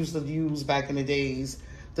mama used to use back in the days,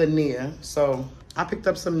 the Nair. So I picked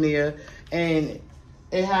up some Nair, and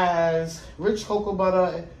it has rich cocoa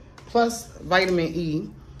butter plus vitamin E.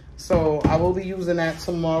 So I will be using that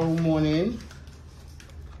tomorrow morning.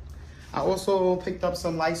 I also picked up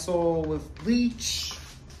some Lysol with bleach.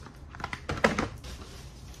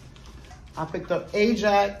 I picked up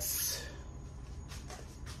Ajax,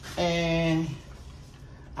 and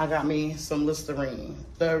I got me some Listerine.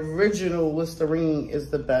 The original Listerine is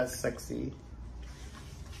the best, sexy.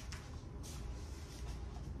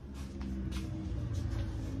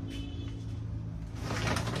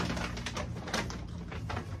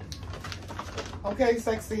 Okay,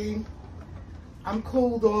 sexy. I'm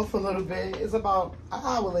cooled off a little bit. It's about an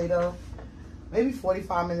hour later, maybe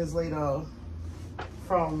 45 minutes later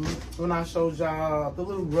from when I showed y'all the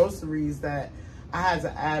little groceries that I had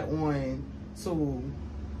to add on to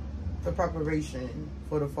the preparation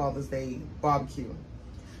for the Father's Day barbecue.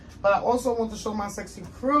 But I also want to show my sexy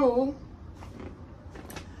crew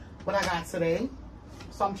what I got today.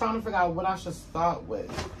 So I'm trying to figure out what I should start with,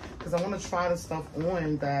 because I want to try the stuff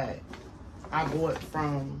on that I bought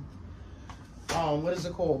from, what is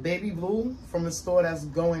it called? Baby Blue, from the store that's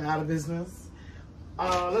going out of business.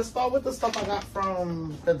 Let's start with the stuff I got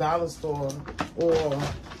from the dollar store, or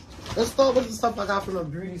let's start with the stuff I got from the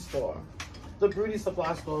beauty store, the beauty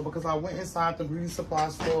supply store, because I went inside the beauty supply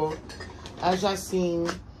store, as y'all seen,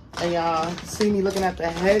 and y'all see me looking at the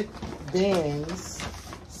headbands.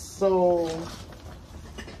 So,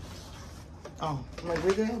 I'm like,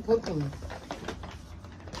 where did I put them?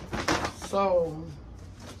 So,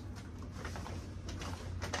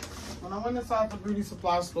 when I went inside the beauty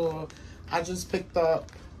supply store, I just picked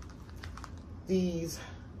up these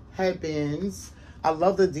headbands. I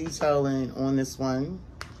love the detailing on this one.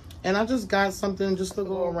 And I just got something just to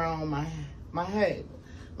go around my head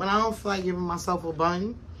when I don't feel like giving myself a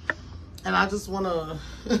bun. And I just want to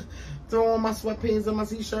throw on my sweatpants and my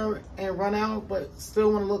t-shirt and run out, but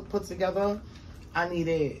still want to look put together. I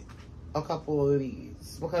needed a couple of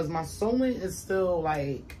these because my sewing is still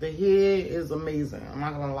like, the hair is amazing. I'm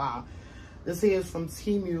not gonna lie. This hair is from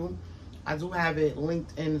Temu. I do have it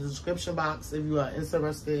linked in the description box if you are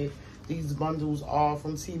interested. These bundles are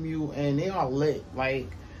from Temu and they are lit.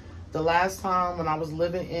 Like, the last time when I was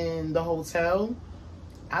living in the hotel,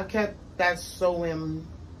 I kept that sewing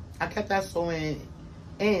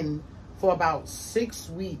in for about 6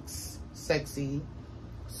 weeks, sexy.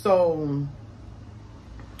 So,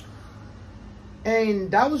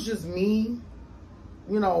 and that was just me,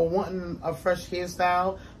 you know, wanting a fresh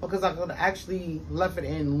hairstyle, because I could actually left it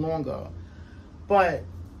in longer. But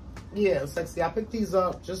yeah, sexy, I picked these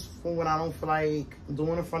up just for when I don't feel like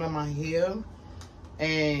doing in front of my hair,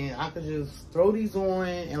 and I could just throw these on,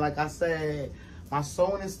 and like I said, my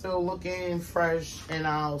sewing is still looking fresh and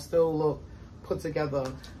I'll still look put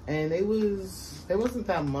together. And they wasn't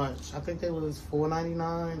that much. I think they was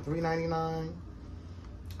 $4.99, $3.99.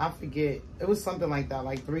 I forget. It was something like that,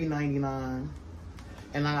 like $3.99.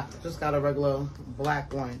 And I just got a regular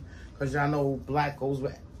black one, because y'all know black goes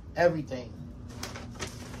with everything.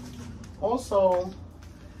 Also,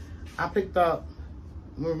 I picked up,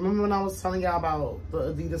 remember when I was telling y'all about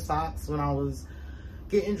the Adidas socks when I was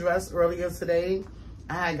getting dressed earlier today?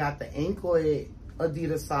 I had got the anklet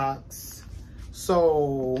Adidas socks.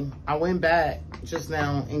 So I went back just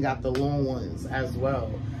now and got the long ones as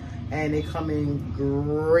well. And they come in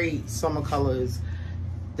great summer colors.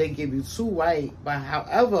 They give you 2 white, but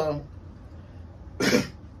however,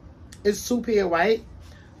 it's 2 pair white,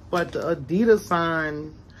 but the Adidas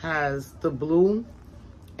sign has the blue,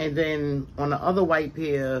 and then on the other white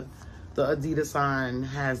pair, the Adidas sign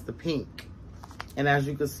has the pink. And as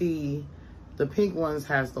you can see, the pink ones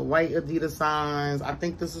has the white Adidas signs. I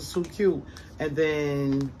think this is so cute. And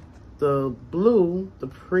then the blue, the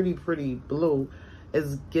pretty blue,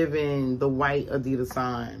 is giving the white Adidas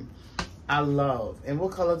sign. I love. And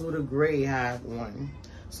what color do the gray have on?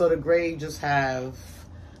 So the gray just have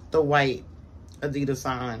the white Adidas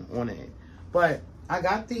sign on it. But I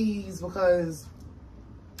got these because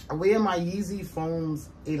I wear my Yeezy foams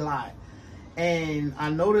a lot. And I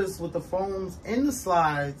noticed with the foams in the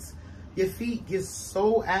slides, your feet get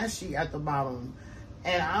so ashy at the bottom.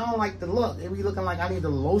 And I don't like the look. It be looking like I need to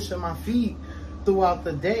lotion my feet throughout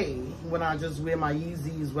the day when I just wear my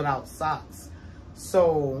Yeezys without socks.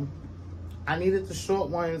 So I needed the short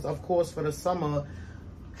ones, of course, for the summer.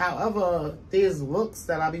 However, there's looks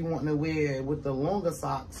that I be wanting to wear with the longer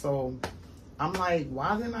socks. So I'm like,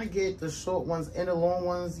 why didn't I get the short ones and the long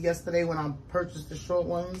ones yesterday when I purchased the short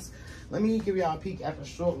ones? Let me give y'all a peek at the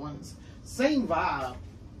short ones. Same vibe.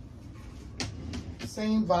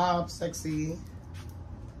 Same vibe, sexy.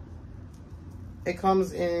 It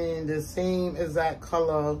comes in the same exact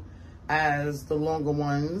color as the longer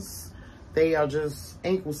ones. They are just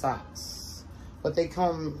ankle socks, but they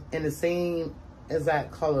come in the same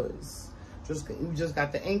exact colors. You just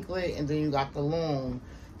got the anklet and then you got the long.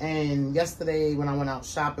 And yesterday when I went out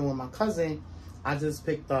shopping with my cousin, I just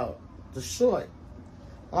picked up the short.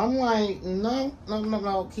 I'm like, no,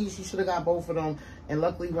 Keish, you should have got both of them. And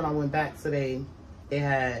luckily when I went back today, they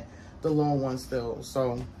had the long one still.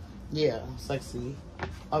 So yeah, sexy,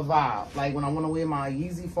 a vibe. Like when I want to wear my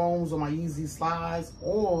Yeezy foams or my Yeezy slides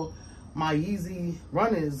or my Yeezy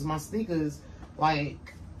runners, my sneakers,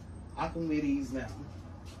 like I can wear these now.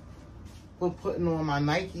 We're putting on my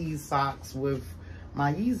Nike socks with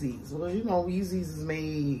my Yeezys. Well, you know, Yeezys is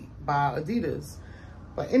made by Adidas.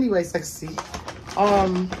 But anyway, sexy.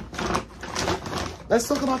 Let's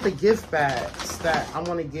talk about the gift bags. that I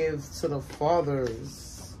want to give to the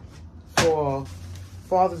fathers for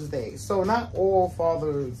Father's Day. So not all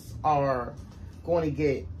fathers are going to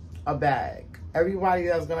get a bag. Everybody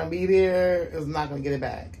that's going to be there is not going to get a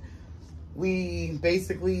bag. We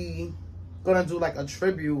basically going to do like a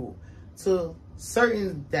tribute to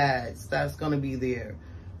certain dads that's going to be there.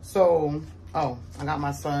 So, oh, I got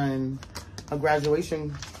my son a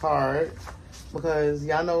graduation card because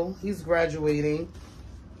y'all know he's graduating.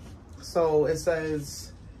 So it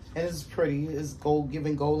says, and it's pretty, it's gold,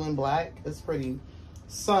 giving gold and black. It's pretty.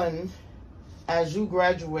 Son, as you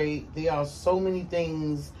graduate, there are so many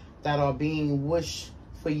things that are being wished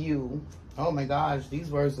for you. Oh my gosh, these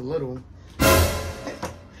words are little.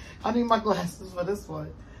 I need my glasses for this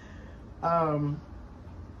one.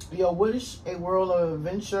 Your wish, a world of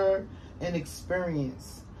adventure and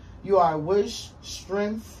experience. You are wish,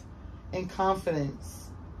 strength, and confidence,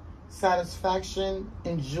 satisfaction,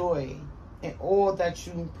 and joy in all that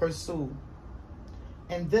you pursue.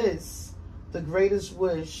 And this, the greatest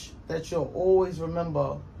wish, that you'll always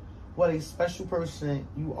remember what a special person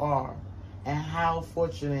you are and how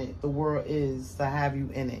fortunate the world is to have you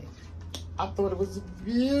in it. I thought it was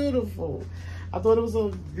beautiful. I thought it was a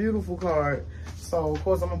beautiful card. So, of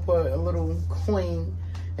course, I'm going to put a little coin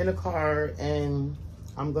in the card, and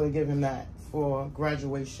I'm going to give him that for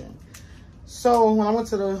graduation. So, when I went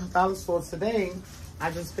to the dollar store today,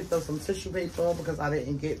 I just picked up some tissue paper because I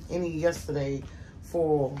didn't get any yesterday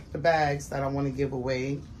for the bags that I want to give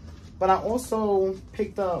away. But I also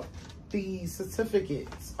picked up the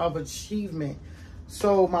certificates of achievement.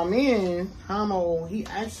 So my man, Hamo, he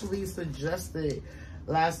actually suggested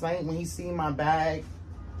last night when he seen my bag,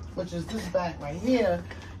 which is this bag right here,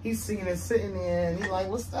 he's seen it sitting there and he's like,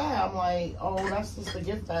 what's that? I'm like, oh, that's just the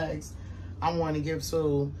gift bags I want to give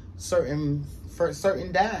to certain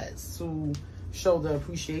dads to show the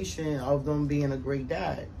appreciation of them being a great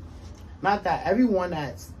dad. Not that everyone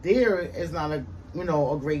that's there is not a, you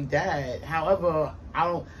know, a great dad. However, I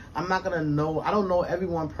don't know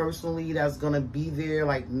everyone personally that's gonna be there.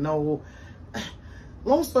 Like, no,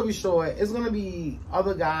 long story short, it's gonna be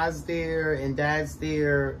other guys there and dads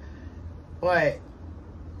there, but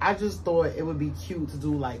I just thought it would be cute to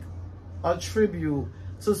do like a tribute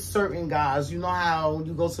to certain guys. You know how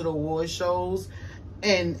you go to the award shows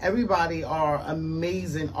and everybody are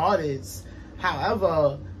amazing artists.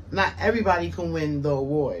 However, not everybody can win the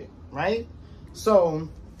award, right? So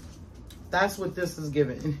that's what this is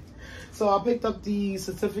giving. So I picked up the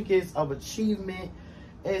certificates of achievement.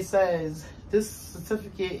 It says this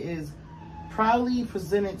certificate is proudly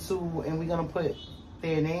presented to, and we're gonna put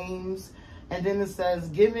their names, and then it says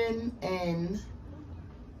given in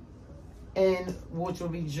which will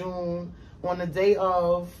be June, on the day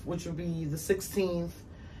of, which will be the 16th,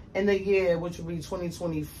 in the year, which will be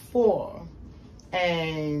 2024.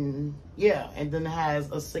 And yeah, and then it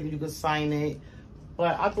has a signature, you can sign it.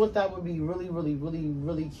 But I thought that would be really, really, really,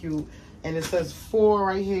 really cute. And it says 4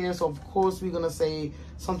 right here. So of course we're gonna say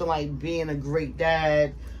something like being a great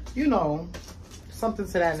dad, you know, something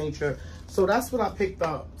to that nature. So that's what I picked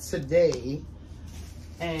up today.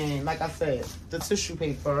 And like I said, the tissue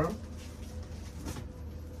paper.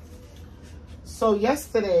 So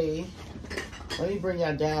yesterday, let me bring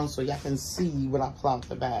y'all down so y'all can see when I pull out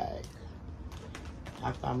the bag.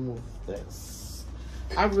 After I move this,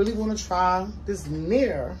 I really want to try this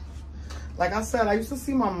mirror. Like I said, I used to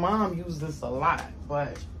see my mom use this a lot,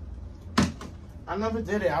 but I never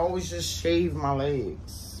did it. I always just shaved my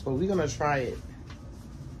legs. So we're gonna try it.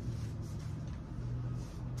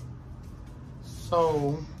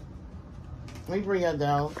 So let me bring that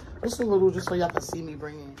down just a little, just so y'all can see me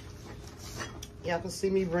bringing. Y'all can see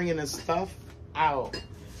me bringing this stuff out.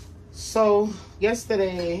 So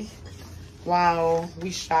yesterday, while we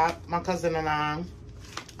shopped, my cousin and I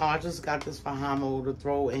just got this for Hamo to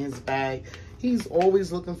throw in his bag. He's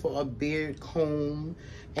always looking for a beard comb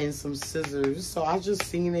and some scissors. So I just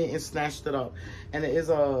seen it and snatched it up. And it is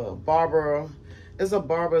a barber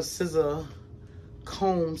scissor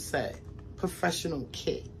comb set, professional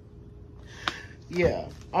kit. Yeah.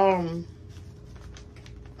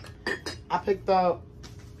 I picked up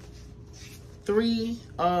 3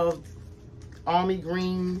 of army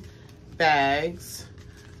green bags,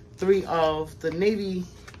 3 of the navy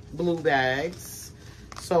blue bags.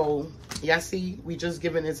 So y'all see, we just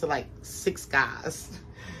giving it to like 6 guys.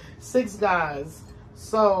 6 guys.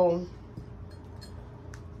 So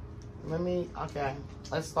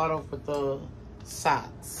let's start off with the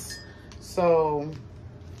socks. So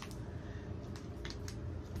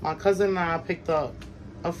my cousin and I picked up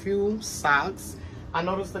a few socks. I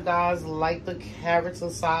noticed the guys like the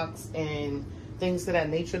character socks and things to that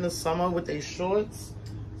nature in the summer with their shorts.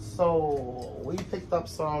 So we picked up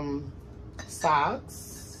some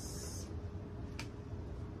socks.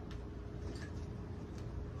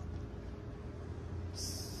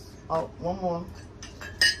 Oh, one more.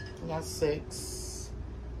 We got 6.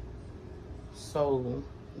 So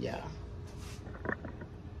yeah.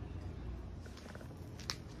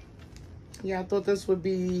 Yeah, I thought this would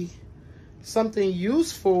be something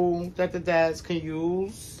useful that the dads can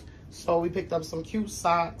use. So we picked up some cute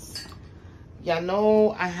socks. Y'all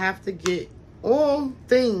know I have to get all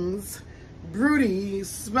things broody,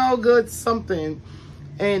 smell good, something.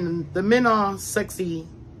 And the men are sexy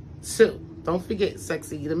too. Don't forget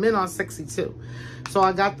sexy. The men are sexy too. So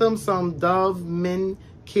I got them some Dove Men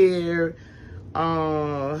Care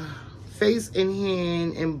face and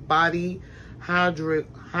hand and body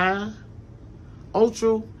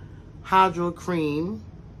ultra hydro cream.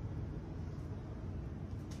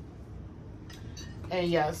 And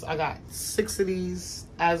yes, I got 6 of these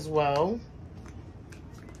as well.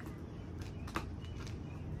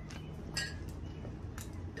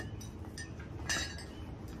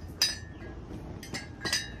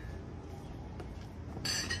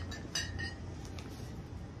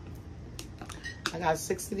 I got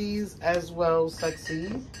 6 of these as well,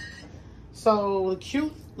 sexy. So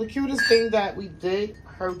the cutest thing that we did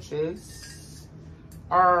purchase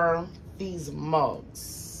are these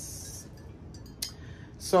mugs.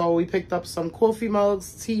 So we picked up some coffee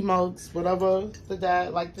mugs, tea mugs, whatever the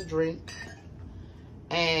dad like to drink.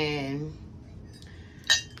 And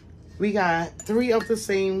we got 3 of the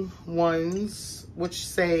same ones, which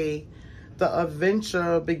say the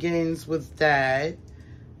adventure begins with dad.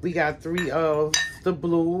 We got 3 of the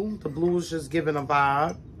blue. The blue is just giving a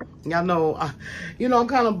vibe. Y'all know, I'm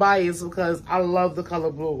kind of biased because I love the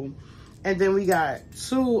color blue. And then we got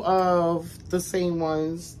 2 of the same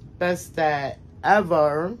ones, best dad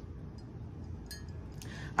ever.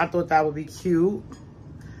 I thought that would be cute.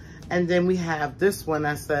 And then we have this one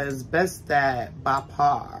that says best dad by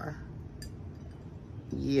par.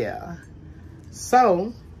 Yeah.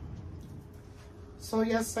 So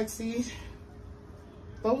yes, sexy.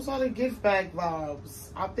 Those are the gift bag vibes.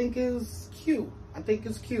 I think it's cute.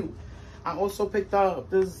 I also picked up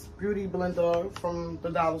this beauty blender from the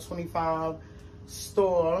 $1.25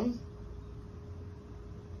 store.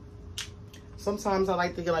 Sometimes I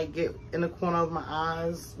like to get in the corner of my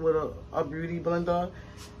eyes with a beauty blender.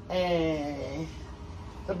 And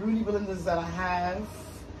the beauty blenders that I have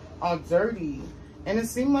are dirty. And it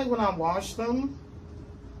seemed like when I wash them,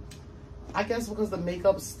 I guess because the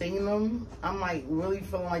makeup stained them, I'm like really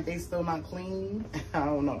feeling like they still not clean. I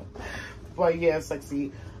don't know. But yeah,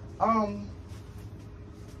 sexy. I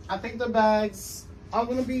think the bags are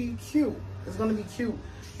gonna be cute. It's gonna be cute.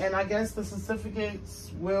 And I guess the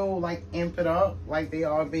certificates will like amp it up, like they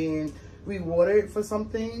are being rewarded for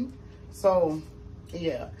something. So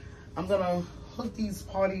yeah, I'm gonna hook these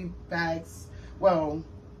party bags, well,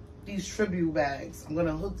 these tribute bags. I'm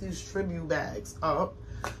gonna hook these tribute bags up,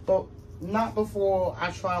 but not before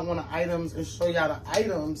I try one of the items and show y'all the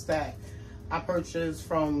items that I purchased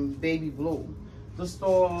from Baby Blue, the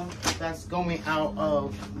store that's going out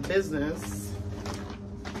of business.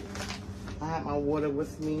 I have my water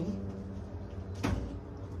with me.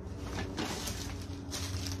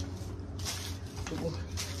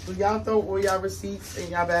 Do y'all throw all y'all receipts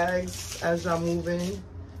in y'all bags as y'all moving?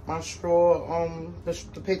 My straw,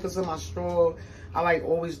 the papers in my straw. I like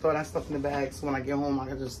always throw that stuff in the bag so when I get home I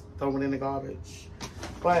can just throw it in the garbage.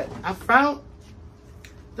 But I found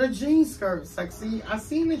the jean skirt, sexy. I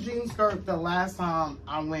seen the jean skirt the last time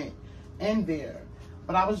I went in there,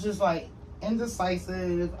 but I was just like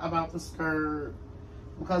indecisive about the skirt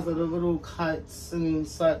because of the little cuts and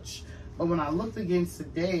such. But when I looked again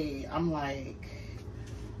today, I'm like,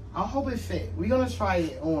 I hope it fit. We're gonna try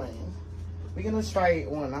it on.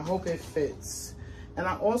 I hope it fits. And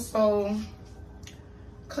I also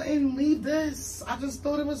couldn't leave this. I just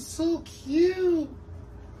thought it was so cute.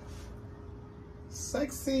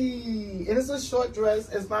 Sexy. It is a short dress.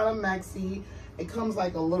 It's not a maxi. It comes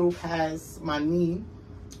like a little past my knee.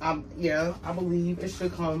 Yeah, I believe it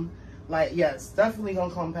should come like, yes, definitely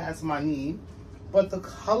gonna come past my knee. But the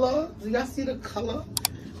color, do y'all see the color?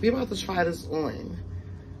 We're about to try this on.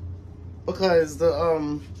 Because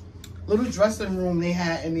the little dressing room they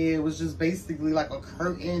had in there was just basically like a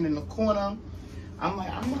curtain in the corner. I'm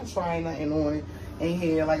like, I'm not trying nothing on in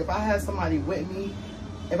here. Like if I had somebody with me,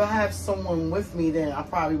 if I have someone with me, then I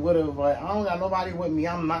probably would have. But I don't got nobody with me.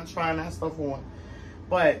 I'm not trying that stuff on.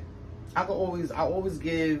 But I always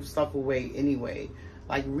give stuff away anyway.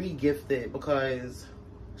 Like re-gift it because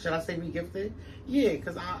Should I say re-gifted? Yeah,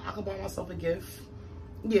 because I can buy myself a gift.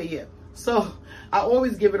 Yeah. So I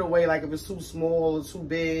always give it away, like if it's too small or too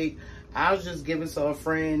big. I'll just give it to a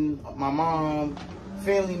friend, my mom,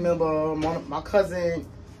 family member, my cousin.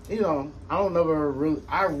 You know, I don't never really,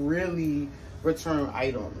 I really return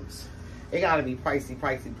items. It gotta be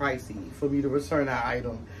pricey for me to return that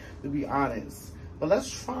item, to be honest. But let's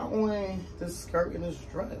try on this skirt and this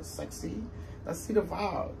dress, sexy. Let's see the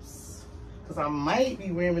vibes. Cause I might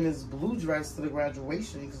be wearing this blue dress to the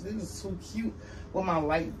graduation because it is so cute with my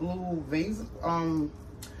light blue vase,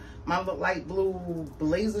 my light blue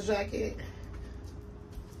blazer jacket.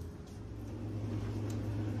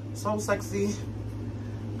 So sexy.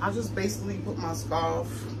 I just basically put my scarf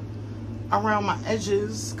around my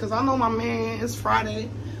edges because I know my man, it's Friday.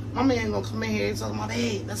 My man gonna come in here and tell my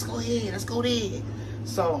hey, let's go here, let's go there.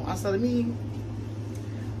 So I said, let me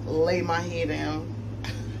lay my hair down.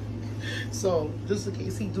 So just in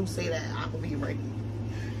case he do say that, I will be ready.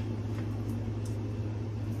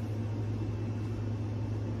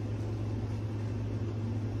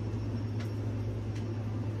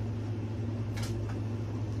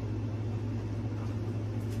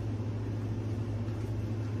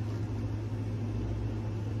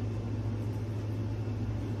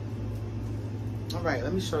 All right,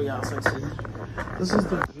 let me show y'all sexy. This is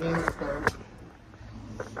the jean skirt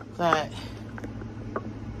that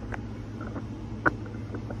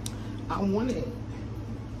I wanted.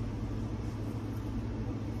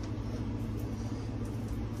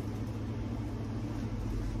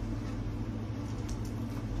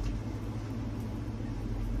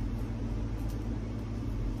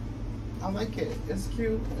 I like it. It's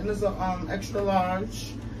cute, and it's a extra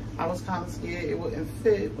large. I was kind of scared it wouldn't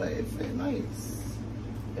fit, but it fit nice.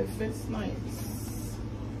 It fits nice.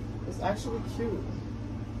 It's actually cute.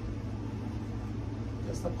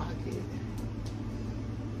 Just the pocket.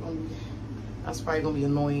 That's probably gonna be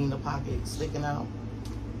annoying, the pocket sticking out.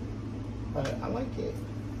 But I like it.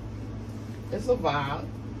 It's a vibe.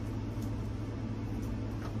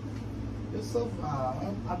 It's a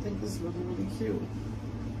vibe. I think it's really, really cute.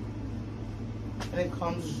 And it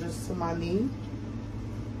comes just to my knee.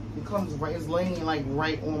 It comes right, it's laying like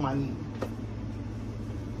right on my knee.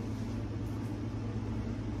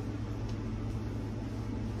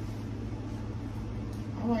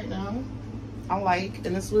 All right now, I like,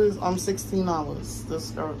 and this was $16. This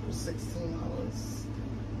skirt was $16.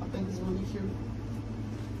 I think it's really cute.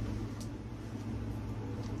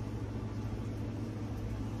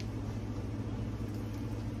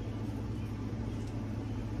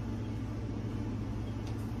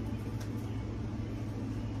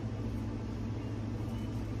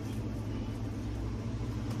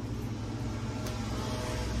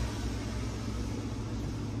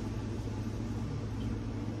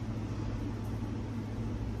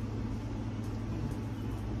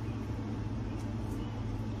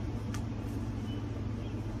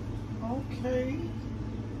 Okay.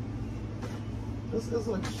 This is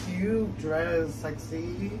a cute dress,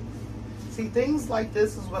 sexy. See, things like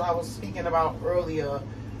this is what I was speaking about earlier.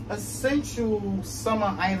 Essential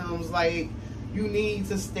summer items like you need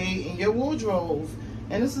to stay in your wardrobe.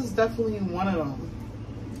 And this is definitely one of them.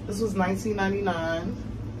 This was $19.99.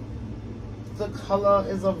 The color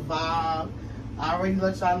is a vibe. I already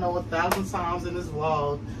let y'all know 1,000 times in this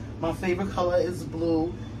vlog. My favorite color is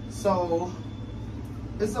blue. So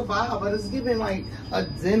it's a vibe, but it's giving like a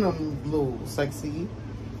denim blue, sexy.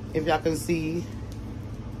 If y'all can see,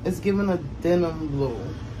 it's giving a denim blue.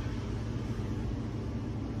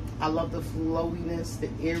 I love the flowiness, the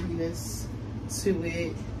airiness to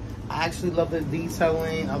it. I actually love the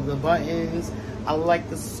detailing of the buttons. I like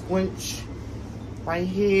the squinch right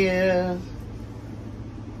here.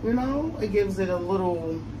 You know, it gives it a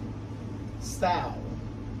little style.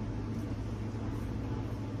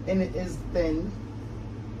 And it is thin.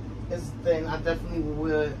 It's thin. I definitely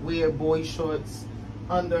would wear boy shorts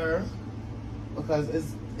under because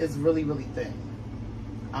it's really, really thin.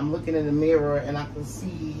 I'm looking in the mirror and I can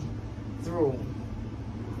see through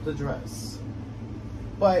the dress.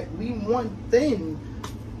 But we want thin.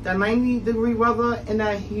 That 90-degree weather and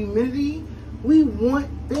that humidity, we want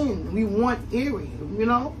thin. We want airy, you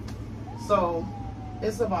know? So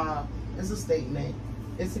it's a vibe. It's a statement.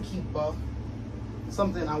 It's a keeper.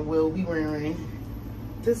 Something I will be wearing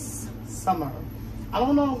this summer. I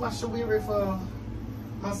don't know if I should wear it for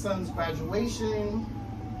my son's graduation.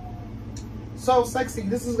 So sexy,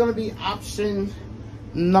 this is gonna be option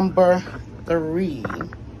number 3.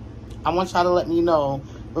 I want y'all to let me know.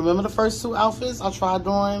 Remember the first 2 outfits I tried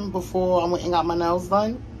doing before I went and got my nails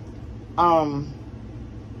done?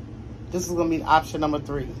 This is gonna be option number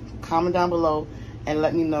 3. Comment down below and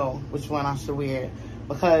let me know which one I should wear,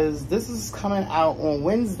 because this is coming out on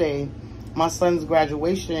Wednesday. My son's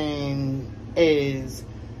graduation is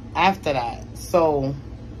after that. So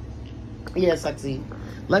yeah, sexy,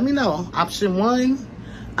 let me know option 1,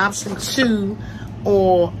 option 2,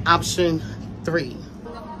 or option 3.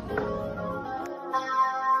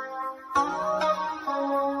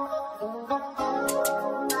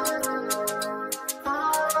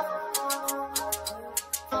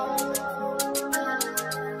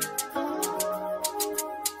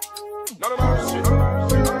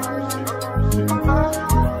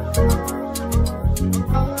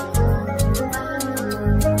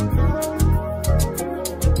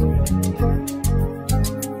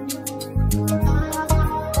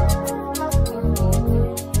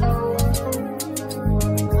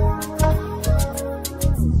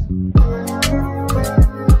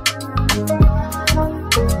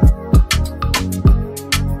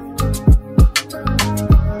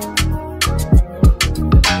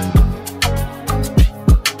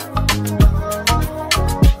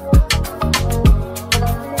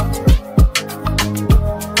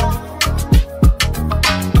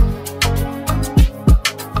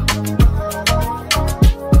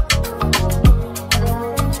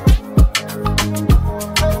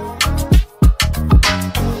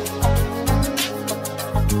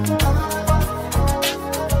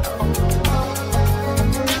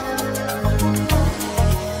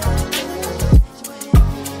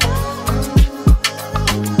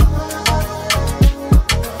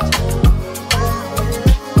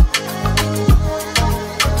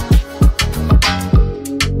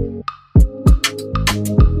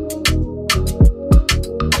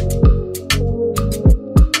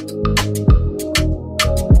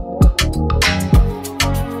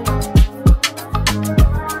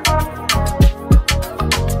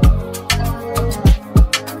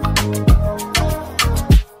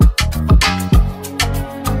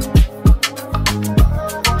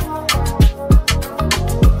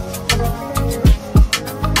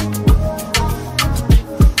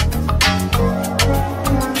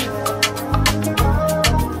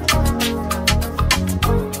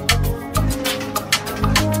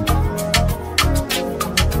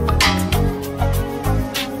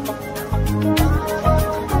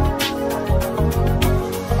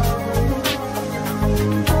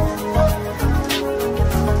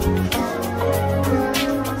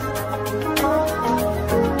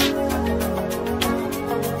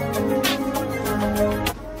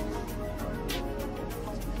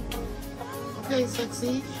 Okay,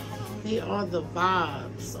 sexy, they are the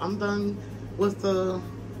vibes. I'm done with the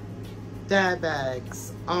dad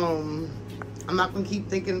bags. I'm not gonna keep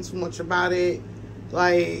thinking too much about it.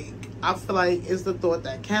 Like, I feel like it's the thought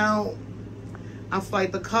that count. I feel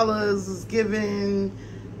like the colors is given,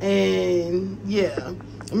 and yeah.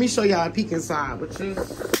 Let me show y'all a peek inside, which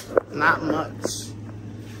is not much.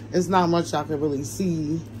 It's not much I can really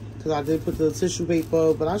see because I did put the tissue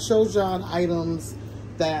paper, but I showed y'all the items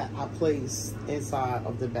that I placed inside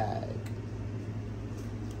of the bag.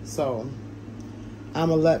 So I'm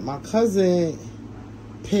gonna let my cousin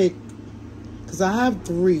pick, because I have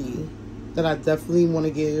 3 that I definitely want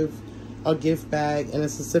to give a gift bag and a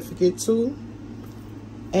certificate to.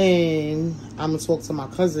 And I'm gonna talk to my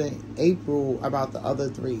cousin April about the other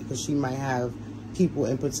 3, because she might have people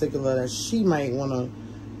in particular that she might want to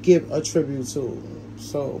give a tribute to.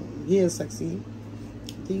 So yeah, sexy,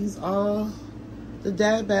 these are the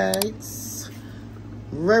dad bags.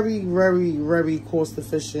 Very, very, very cost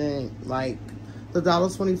efficient. Like the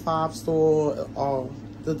 $1.25 store,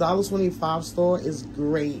 the $1.25 store is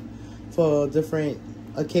great for different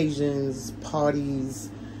occasions,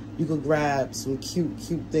 parties. You could grab some cute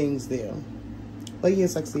things there. But yeah,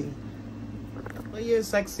 sexy.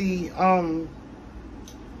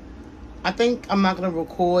 I think I'm not gonna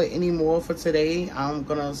record anymore for today. I'm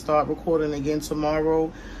gonna start recording again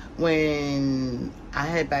tomorrow when I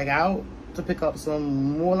head back out to pick up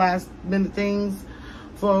some more last minute things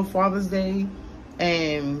for Father's Day.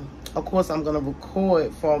 And of course I'm gonna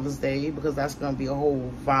record Father's Day because that's gonna be a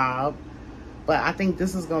whole vibe. But I think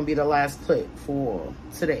this is gonna be the last clip for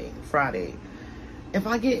today, Friday. If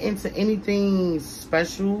I get into anything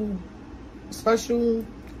special,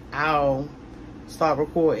 I'll start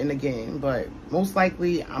recording again. But most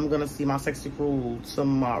likely I'm gonna see my sexy crew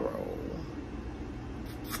tomorrow.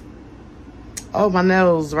 Oh, my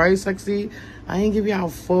nails, right, sexy? I ain't give y'all a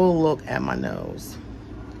full look at my nails.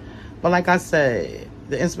 But like I said,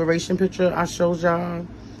 the inspiration picture I showed y'all,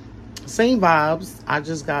 same vibes. I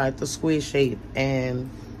just got the square shape, and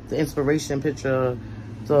the inspiration picture,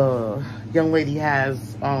 the young lady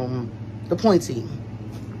has the pointy.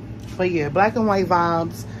 But yeah, black and white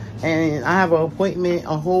vibes. And I have an appointment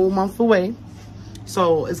a whole month away.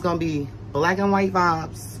 So it's going to be black and white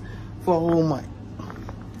vibes for a whole month.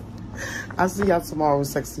 I'll see y'all tomorrow,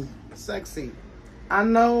 sexy. Sexy. I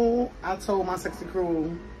know I told my sexy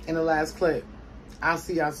crew in the last clip, I'll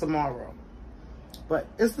see y'all tomorrow. But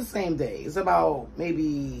it's the same day. It's about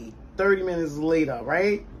maybe 30 minutes later,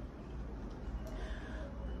 right?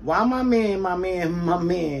 Why my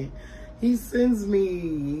man, he sends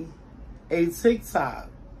me a TikTok,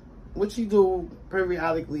 which he do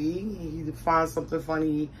periodically. He finds something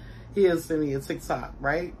funny, he'll send me a TikTok,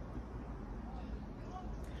 right?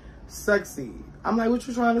 Sexy. I'm like, what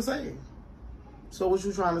you trying to say? So what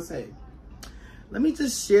you trying to say? Let me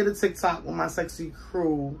just share the TikTok with my sexy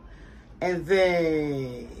crew, and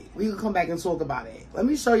then we can come back and talk about it. Let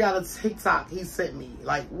me show y'all the TikTok he sent me.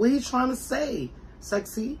 Like, what are you trying to say,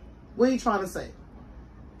 sexy? What are you trying to say?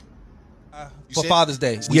 For Father's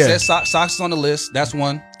Day, we said socks is on the list. That's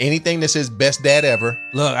one. Anything that says best dad ever.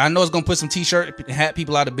 Look, I know it's gonna put some t-shirt and hat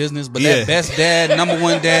people out of business, but that best dad,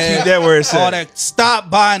 #1 dad, keep that where it's all at. that. Stop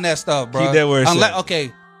buying that stuff, bro. Keep that where it's at.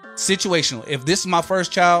 Okay, situational. If this is my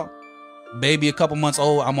first child, baby a couple months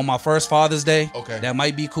old, I'm on my first Father's Day. Okay, that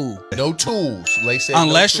might be cool. No tools,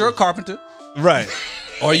 unless you're a carpenter, right?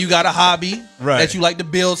 Or you got a hobby, right, that you like to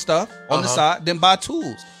build stuff on the side. Then buy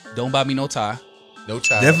tools. Don't buy me no tie. No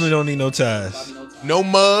ties. Definitely don't need no ties. No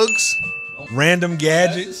mugs. Random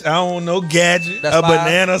gadgets. I don't want no gadget. That's a fine.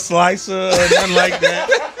 Banana slicer or nothing like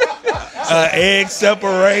that. Egg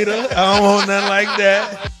separator. I don't want nothing like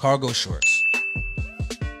that. Cargo shorts.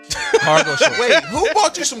 Cargo shorts. Wait, who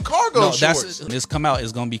bought you some cargo shorts? When this come out,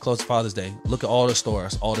 it's gonna be close to Father's Day. Look at all the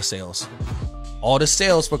stores, all the sales. All the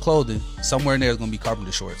sales for clothing, somewhere in there is gonna be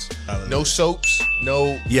carpenter shorts. No soaps,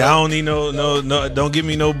 no. Yeah, I don't need no. Don't give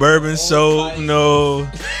me no bourbon soap, no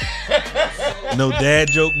dad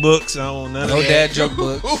joke books. I don't want none. No dad joke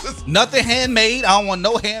books. Nothing handmade. I don't want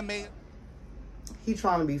no handmade. He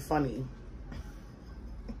trying to be funny.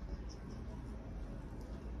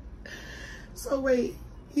 So wait,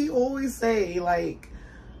 he always say like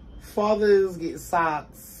fathers get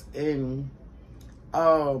socks and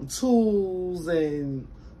tools and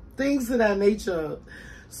things of that nature.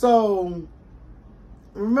 So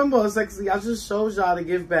remember, sexy, I just showed y'all the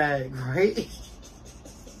gift bag, right?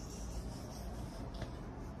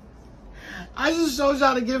 I just showed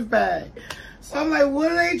y'all the gift bag. So I'm like, what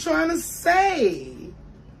are they trying to say?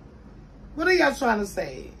 What are y'all trying to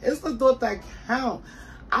say? It's the thought that counts.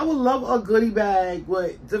 I would love a goodie bag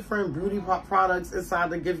with different beauty products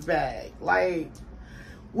inside the gift bag. Like,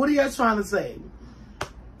 what are y'all trying to say?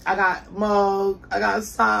 I got mug, I got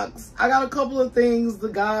socks, I got a couple of things the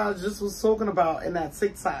guy just was talking about in that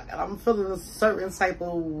TikTok, and I'm feeling a certain type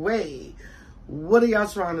of way. What are y'all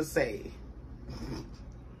trying to say?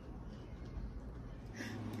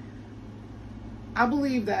 I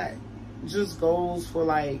believe that just goes for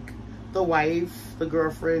like the wife, the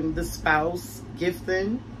girlfriend, the spouse,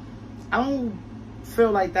 gifting. I don't feel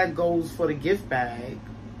like that goes for the gift bag.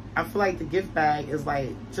 I feel like the gift bag is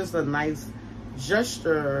like just a nice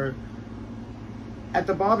gesture at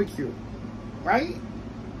the barbecue, right?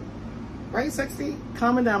 Right, sexy?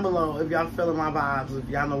 Comment down below if y'all feeling my vibes, if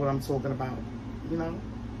y'all know what I'm talking about, you know?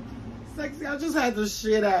 Sexy, I just had to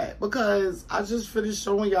share that because I just finished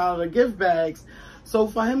showing y'all the gift bags. So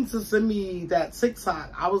for him to send me that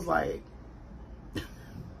TikTok, I was like,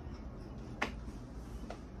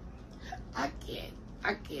 I can't.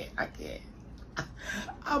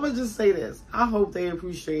 I'm gonna just say this. I hope they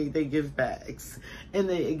appreciate their gift bags and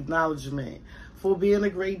their acknowledgement for being a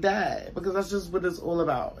great dad, because that's just what it's all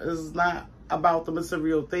about. It's not about the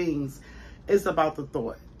material things. It's about the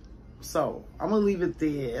thought. So I'm gonna leave it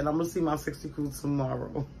there, and I'm gonna see my 60 crew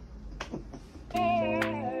tomorrow.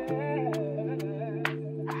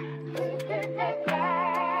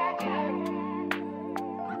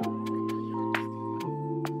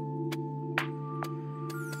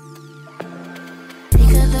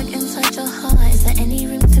 Inside your heart, is there any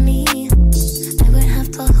room for me? I would have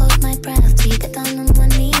to hold my breath till you get down on one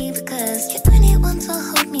knee, because you only want to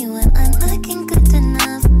hold me when I'm looking good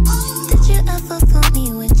enough. Did you ever fool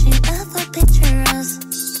me? Would you ever picture us?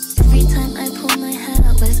 Every time I pull my hair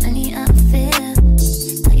out, where's any outfit?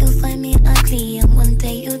 Now you'll find me ugly and one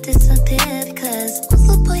day you'll disappear, because what's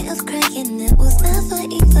the point of crying? It was never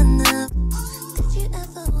even enough. Did you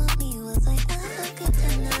ever want me? Was I ever good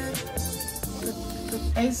enough?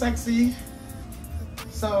 Hey, sexy.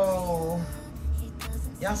 So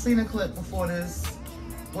y'all seen a clip before this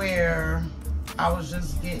where I was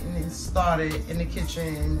just getting it started in the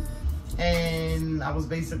kitchen, and I was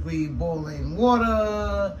basically boiling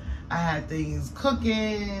water. I had things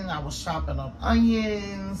cooking. I was chopping up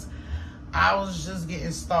onions. I was just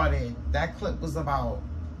getting started. That clip was about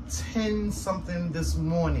 10 something this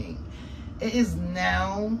morning. It is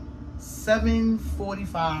now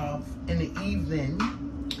 7:45 in the evening.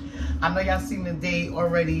 I know y'all seen the date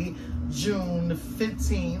already, June the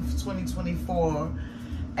 15th, 2024.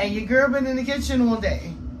 And your girl been in the kitchen all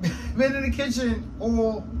day. Been in the kitchen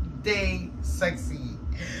all day, sexy.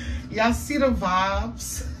 Y'all see the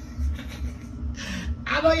vibes?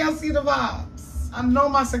 I know y'all see the vibes. I know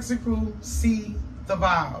my sexy crew see the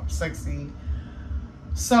vibes, sexy.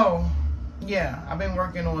 So, yeah, I've been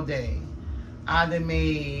working all day. I done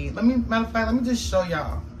made, matter of fact, let me just show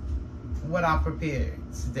y'all what I prepared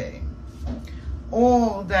today.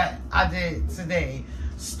 All that I did today,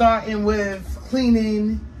 starting with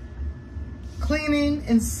cleaning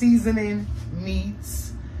and seasoning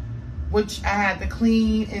meats, which I had to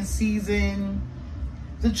clean and season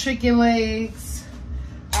the chicken legs.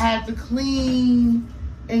 I had to clean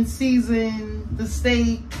and season the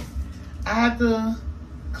steak. I had to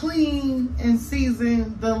clean and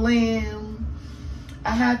season the lamb.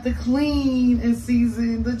 I had to clean and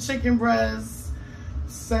season the chicken breast.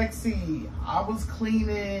 Sexy. I was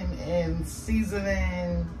cleaning and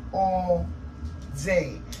seasoning all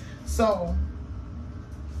day. So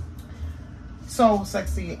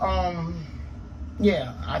sexy.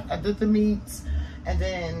 Yeah, I did the meats, and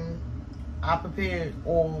then I prepared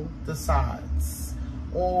all the sides,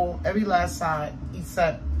 every last side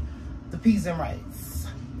except the peas and rice.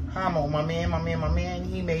 Hamo, my man,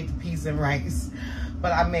 he made the peas and rice,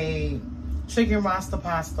 but I made chicken rasta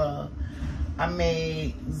pasta. I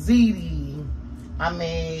made ziti. I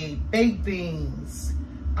made baked beans.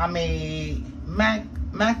 I made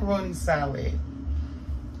macaroni salad.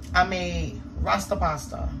 I made rasta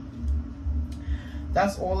pasta.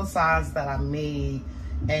 That's all the sides that I made,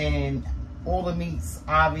 and all the meats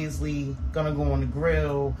obviously gonna go on the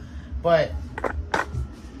grill. But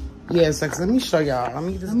yeah, sex. Let me show y'all.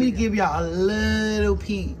 Let me give y'all a little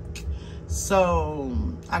peek. So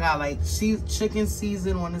I got like chicken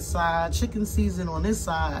season on this side, chicken season on this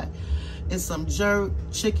side, and some jerk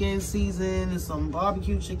chicken season, and some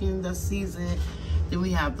barbecue chicken that's seasoned. Then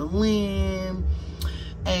we have the lamb.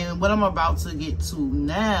 And what I'm about to get to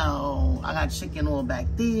now, I got chicken all back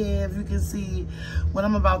there, if you can see. What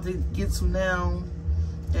I'm about to get to now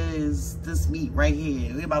is this meat right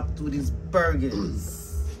here. We're about to do these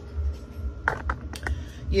burgers.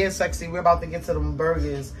 Yeah, sexy, we're about to get to them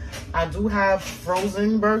burgers. I do have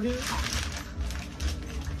frozen burgers.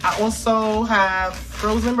 I also have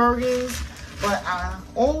frozen burgers, but I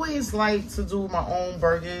always like to do my own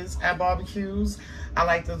burgers at barbecues. I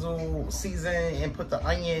like to do season and put the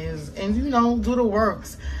onions and, you know, do the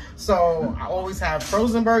works. So I always have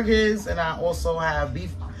frozen burgers, and I also have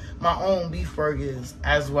my own beef burgers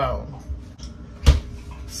as well.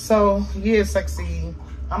 So yeah, sexy,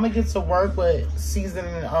 I'm gonna get to work with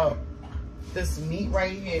seasoning up this meat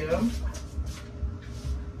right here.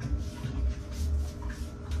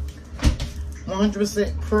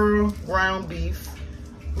 100% pure ground beef.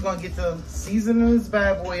 We're gonna get to seasoning this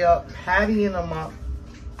bad boy up, pattying them up.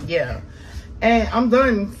 Yeah, and I'm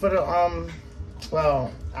done for the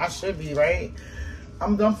well, I should be, right?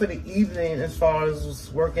 I'm done for the evening as far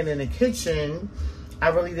as working in the kitchen. I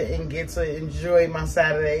really didn't get to enjoy my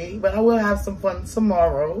Saturday, but I will have some fun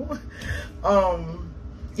tomorrow.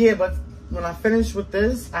 Yeah, but when I finish with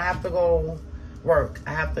this, I have to go work. I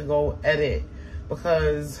have to go edit,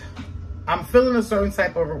 because I'm feeling a certain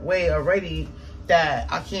type of way already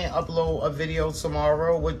that I can't upload a video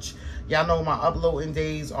tomorrow, which y'all know my uploading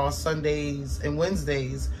days are Sundays and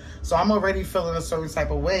Wednesdays. So I'm already feeling a certain type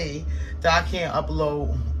of way that I can't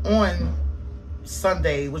upload on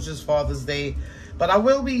Sunday, which is Father's Day. But I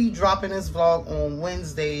will be dropping this vlog on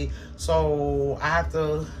Wednesday, so I have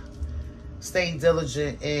to stay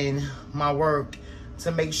diligent in my work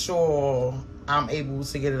to make sure I'm able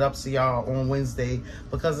to get it up to y'all on Wednesday,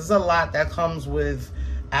 because there's a lot that comes with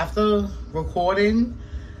after recording.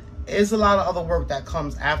 It's a lot of other work that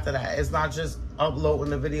comes after that. It's not just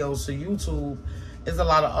uploading the videos to YouTube. There's a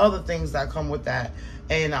lot of other things that come with that.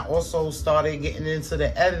 And I also started getting into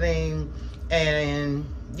the editing, and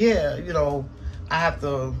yeah, you know, I have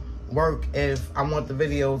to work if I want the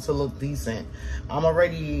video to look decent. I'm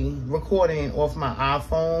already recording off my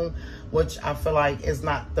iPhone, which I feel like is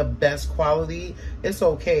not the best quality. It's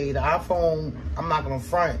okay. The iPhone, I'm not gonna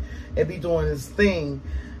front, it be doing its thing.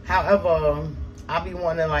 However, I be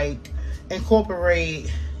wanting to like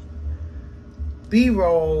incorporate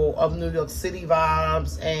B-roll of New York City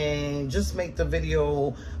vibes and just make the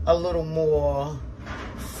video a little more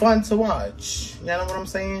fun to watch. You know what I'm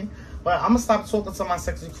saying? But I'm gonna stop talking to my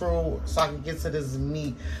sexy crew so I can get to this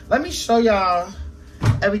meat. Let me show y'all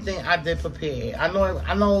everything I did prepare. I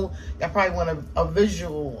know y'all probably want a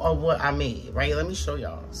visual of what I made, right? Let me show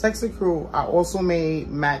y'all. Sexy crew, I also made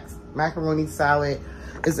macaroni salad.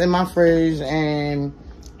 It's in my fridge, and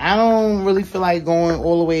I don't really feel like going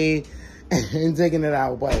all the way and digging it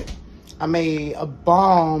out, but I made a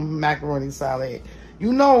bomb macaroni salad.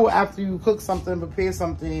 You know, after you cook something, prepare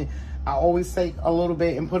something, I always take a little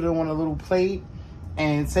bit and put it on a little plate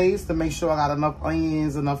and taste to make sure I got enough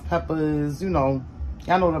onions, enough peppers, you know.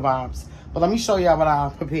 Y'all know the vibes. But let me show y'all what I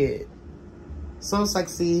prepared. So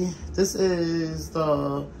sexy. This is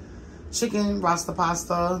the chicken rasta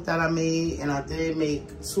pasta that I made, and I did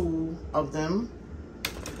make 2 of them.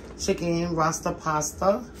 Chicken rasta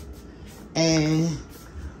pasta. And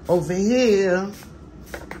over here,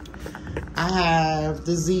 I have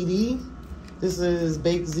the ziti. This is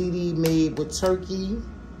baked ziti made with turkey.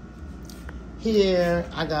 Here,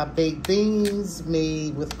 I got baked beans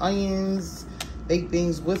made with onions. Baked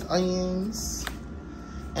beans with onions.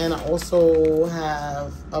 And I also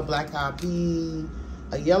have a black eyed pea,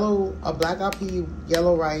 a black eyed pea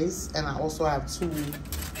yellow rice. And I also have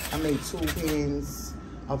I made 2 pans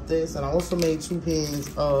of this. And I also made 2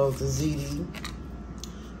 pans of the ziti.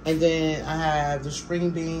 And then I have the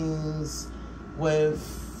string beans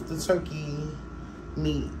with the turkey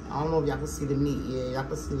meat. I don't know if y'all can see the meat. Yeah, y'all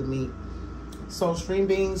can see the meat. So string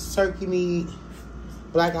beans, turkey meat,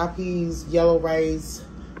 black eyed peas, yellow rice,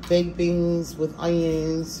 baked beans with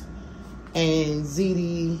onions, and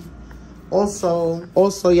ziti. Also,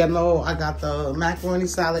 y'all know I got the macaroni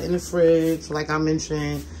salad in the fridge, like I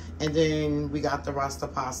mentioned. And then we got the rasta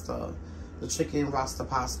pasta, the chicken rasta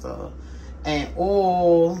pasta. And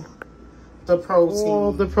all the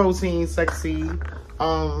protein, sexy.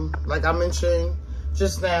 Like I mentioned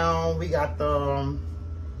just now, we got the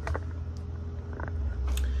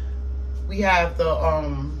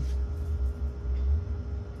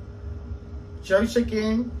jerk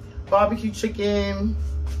chicken, barbecue chicken,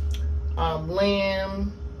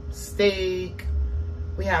 lamb, steak.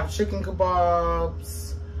 We have chicken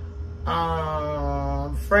kebabs,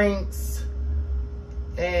 franks,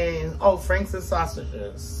 and franks and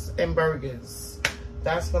sausages and burgers.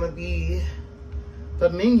 That's gonna be the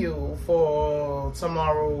menu for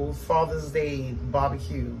tomorrow, Father's Day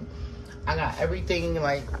barbecue. I got everything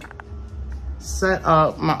like set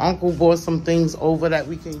up. My uncle bought some things over that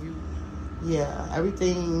we can use. Yeah,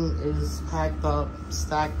 everything is packed up,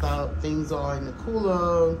 stacked up. Things are in the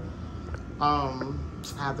cooler. I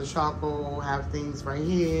have the charcoal, have things right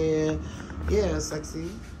here. Yeah, sexy.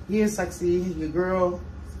 Yeah, sexy. Your girl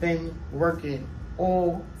been working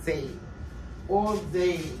all day. All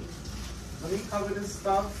day. Let me cover this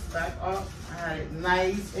stuff back up. I had it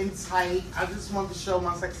nice and tight. I just want to show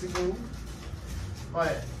my sexy move.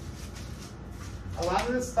 But a lot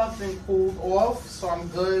of this stuff been cooled off, so I'm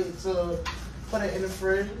good to put it in the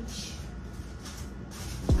fridge.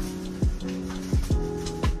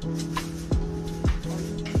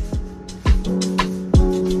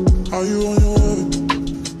 Are you on your way?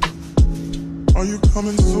 Are you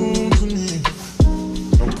coming soon to me?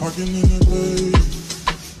 I'm parking in the bay,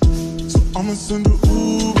 so I'ma send an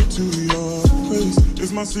Uber to your place.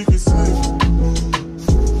 It's my secret safe.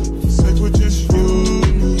 Safe with just you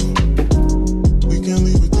and me. We can't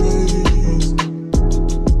leave a trace.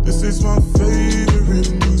 This is my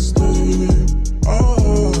favorite mistake.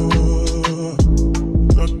 Oh,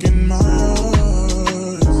 look in my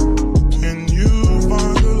eyes. Can you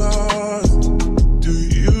find the lies? Do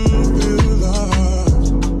you feel alive?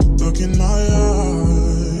 Look in my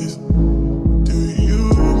eyes. Do you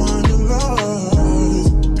mind the lies?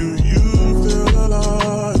 Do you feel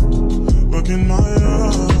alive? Look in my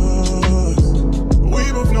eyes. We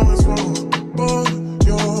both know it's wrong, but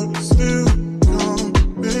you're still coming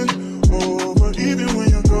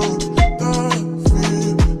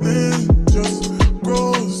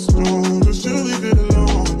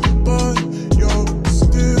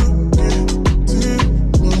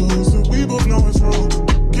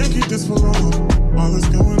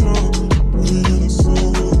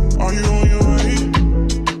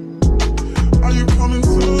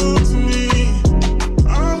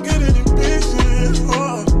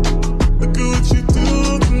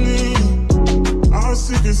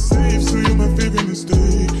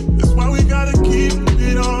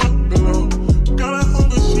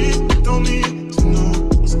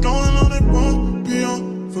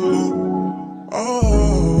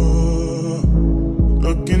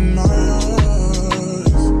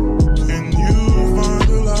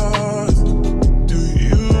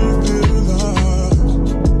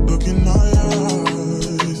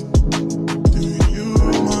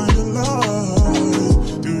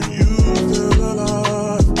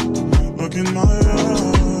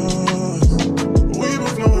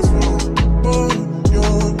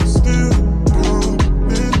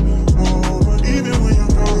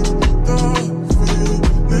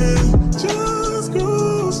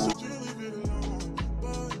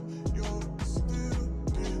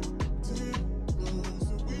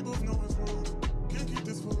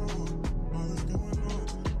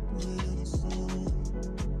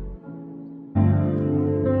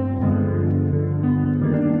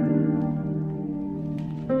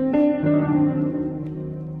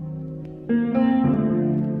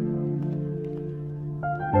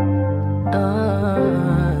Yeah.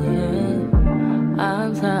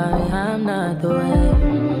 I'm sorry, I'm not the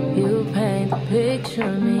way you paint the picture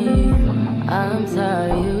of me. I'm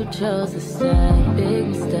sorry you chose to stay. Big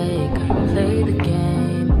mistake, I played the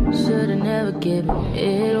game. Should've never given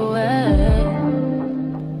it away.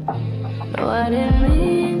 No, I didn't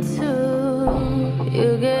mean to.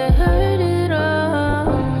 You get hurt at all.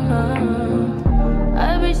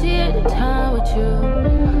 I appreciate the time with you.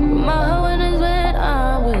 My heart when is when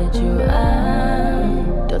I'm with you.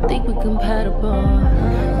 I don't think we're compatible.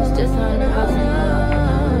 It's just not in the house anymore.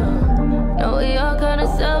 No, we all kinda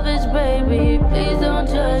selfish, baby. Please don't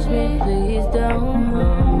judge me. Please don't.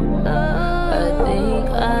 I think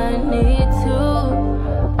I need to.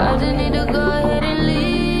 I just need to go ahead and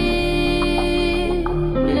leave.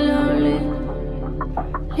 Be lonely.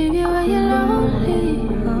 Leave you where you're lonely.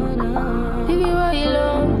 Leave you where you're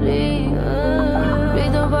lonely.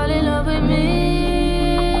 Please don't fall in love with me.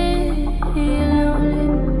 You're lonely.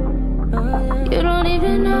 You don't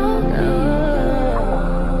even know me.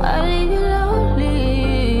 I leave you lonely.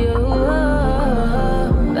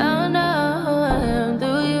 Found out who I am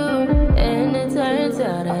through you, and it turns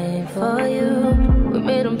out I ain't for you. We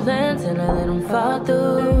made them plans and I let them fall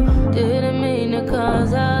through. Didn't mean to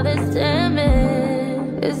cause all this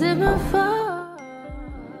damage. Is it my fault?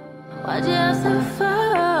 Why'd you have to fall?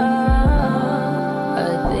 I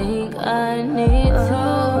think I need to.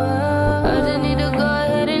 I just need to go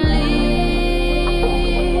ahead and leave.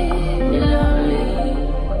 You're lonely.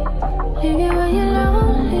 Leave you where you're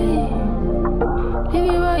lonely. Leave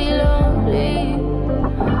you where you're lonely.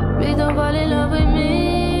 Please don't fall in love with me.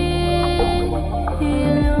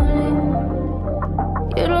 You're lonely.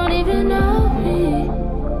 You don't even know me.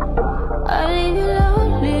 I leave you lonely.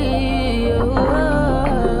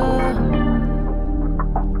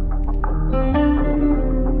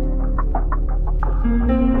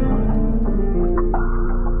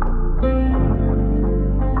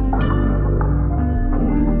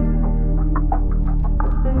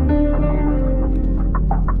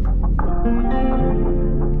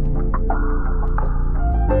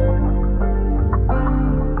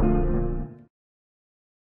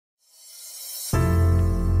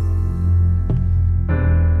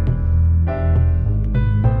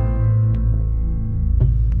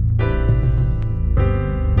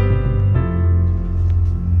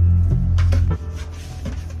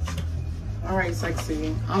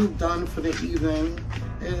 Sexy, I'm done for the evening.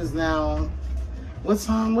 It is now, what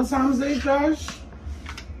time is it, Josh?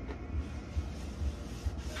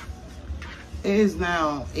 It is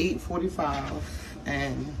now 8:45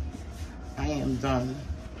 and I am done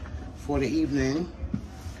for the evening.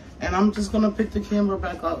 And I'm just gonna pick the camera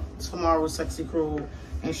back up tomorrow, Sexy Crew,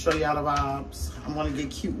 and show y'all the vibes. I'm gonna get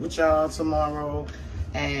cute with y'all tomorrow.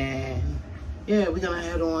 And yeah, we're gonna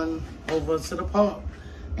head on over to the park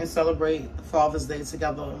and celebrate Father's Day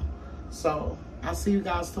together. So I'll see you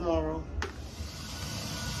guys tomorrow.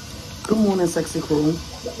 Good morning, Sexy Crew.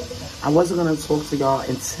 I wasn't gonna talk to y'all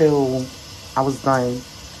until I was done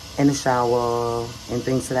in the shower and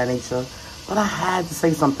things of that nature, but I had to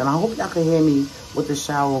say something. I hope y'all can hear me with the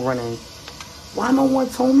shower running. Why no one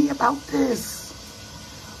told me about this?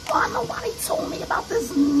 Why nobody told me about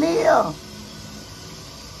this nail?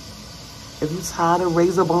 If you tired of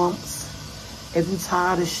razor bumps, if you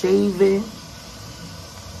tired of shaving,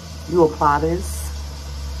 you apply this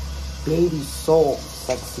baby salt,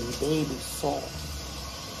 Sexy, baby salt.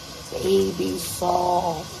 Baby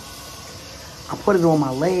salt. I put it on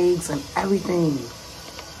my legs and everything.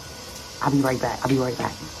 I'll be right back. I'll be right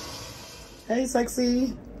back. Hey,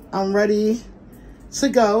 Sexy. I'm ready to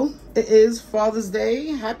go. It is Father's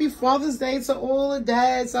Day. Happy Father's Day to all the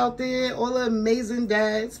dads out there, all the amazing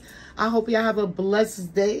dads. I hope y'all have a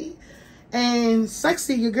blessed day. And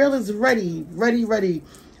Sexy, your girl is ready.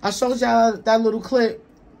 I showed y'all that little clip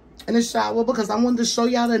in the shower because I wanted to show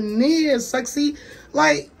y'all the nails, Sexy.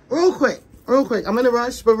 Like, real quick. I'm in a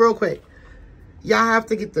rush, but real quick. Y'all have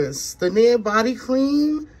to get this. The Nail Body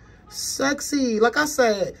Cream. Sexy. Like I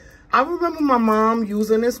said, I remember my mom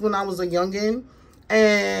using this when I was a youngin'.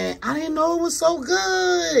 And I didn't know it was so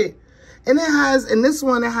good. And in this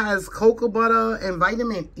one, it has cocoa butter and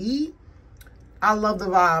vitamin E. I love the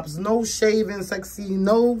vibes. No shaving, Sexy.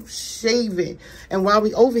 No shaving. And while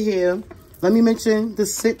we over here, let me mention the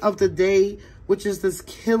scent of the day, which is this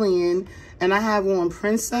Killian. And I have on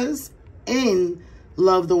Princess and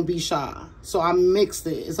Love Don't Be Shy. So I mixed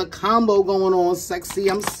it. It's a combo going on, Sexy.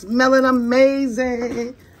 I'm smelling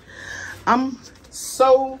amazing. I'm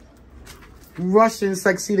so rushing,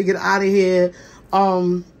 Sexy, to get out of here.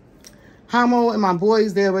 Hamo and my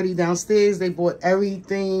boys, they're already downstairs. They bought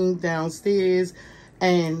everything downstairs.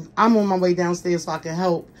 And I'm on my way downstairs so I can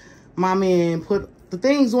help my man put the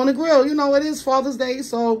things on the grill. You know, it is Father's Day,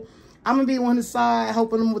 so I'm going to be on his side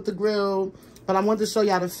helping him with the grill. But I wanted to show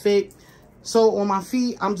y'all the fit. So on my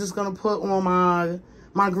feet, I'm just going to put on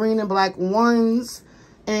my green and black ones.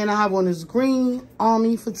 And I have on this green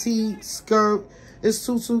army fatigue skirt. It's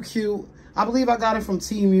too cute. I believe I got it from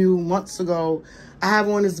Temu months ago. I have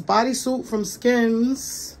on this bodysuit from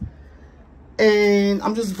Skims. And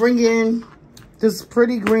I'm just bringing this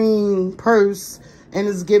pretty green purse. And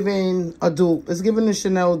it's giving a dupe. It's giving the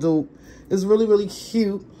Chanel dupe. It's really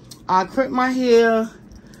cute. I crimped my hair.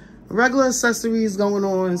 Regular accessories going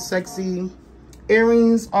on, sexy.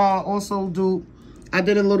 Earrings are also dupe. I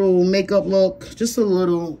did a little makeup look. Just a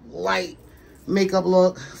little light makeup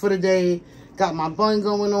look for the day. Got my bun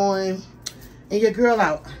going on. And your girl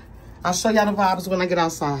out. I'll show y'all the vibes when I get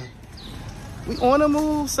outside. We on the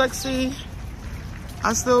move, sexy.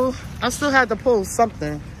 I still had to pull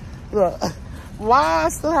something. Look. Why I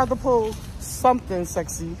still have to pull something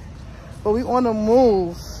sexy. But we on the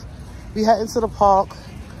move. We heading to the park.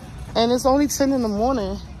 And it's only 10 in the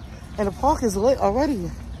morning. And the park is lit already.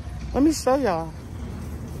 Let me show y'all.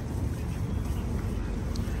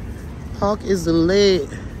 Park is lit.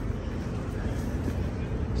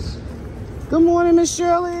 Good morning, Miss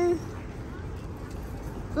Shirley.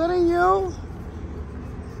 Good and you?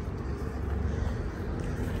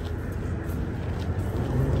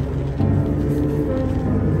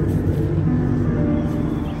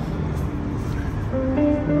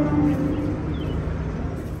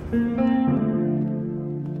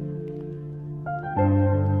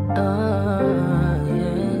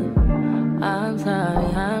 I'm sorry,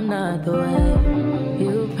 I'm not the way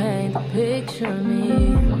you paint the picture of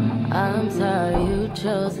me. I'm sorry you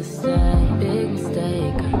chose to stay. Big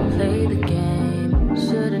mistake, I played the game.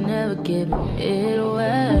 Should've never given it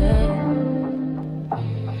away.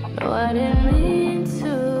 No, I didn't mean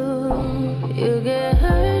to. You get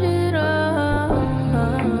hurt at all.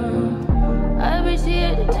 I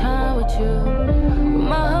appreciate the time with you.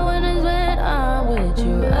 My heart is when I'm with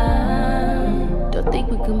you. I don't think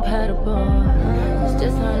we're compatible. It's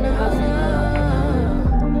just not impossible.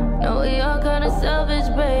 No, we all kinda selfish,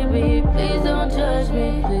 baby. Please don't judge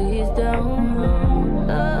me. Please don't.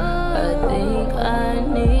 I think I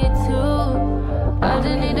need to. I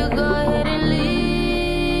just need to go ahead and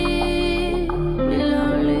leave. Be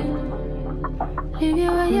lonely. Leave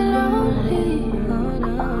you while you're lonely.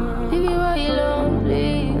 Leave you while you're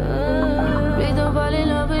lonely. Please don't fall in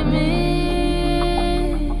love with me.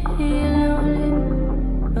 You're lonely.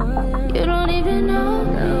 You don't even know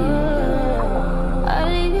me. I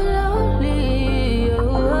leave you lonely.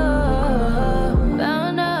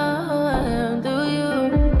 Found out who I am through you.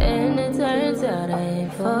 And it turns out I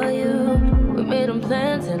ain't for you. We made them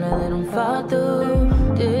plans and I let them fall through.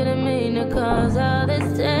 Didn't mean to cause all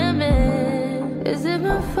this damage. Is it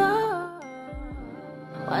my fault?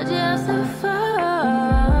 Why'd you have to fall?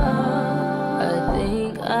 I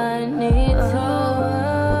think I need to.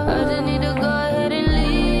 I just need to go ahead and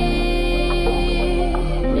leave.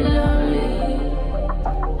 Be lonely.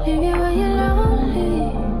 Leave you while you're lonely.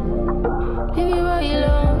 Leave you while you're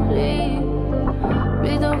lonely.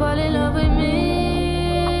 Please don't fall in love with me.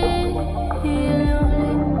 You're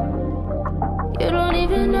lonely. You don't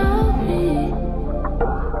even know me.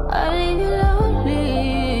 I leave you lonely.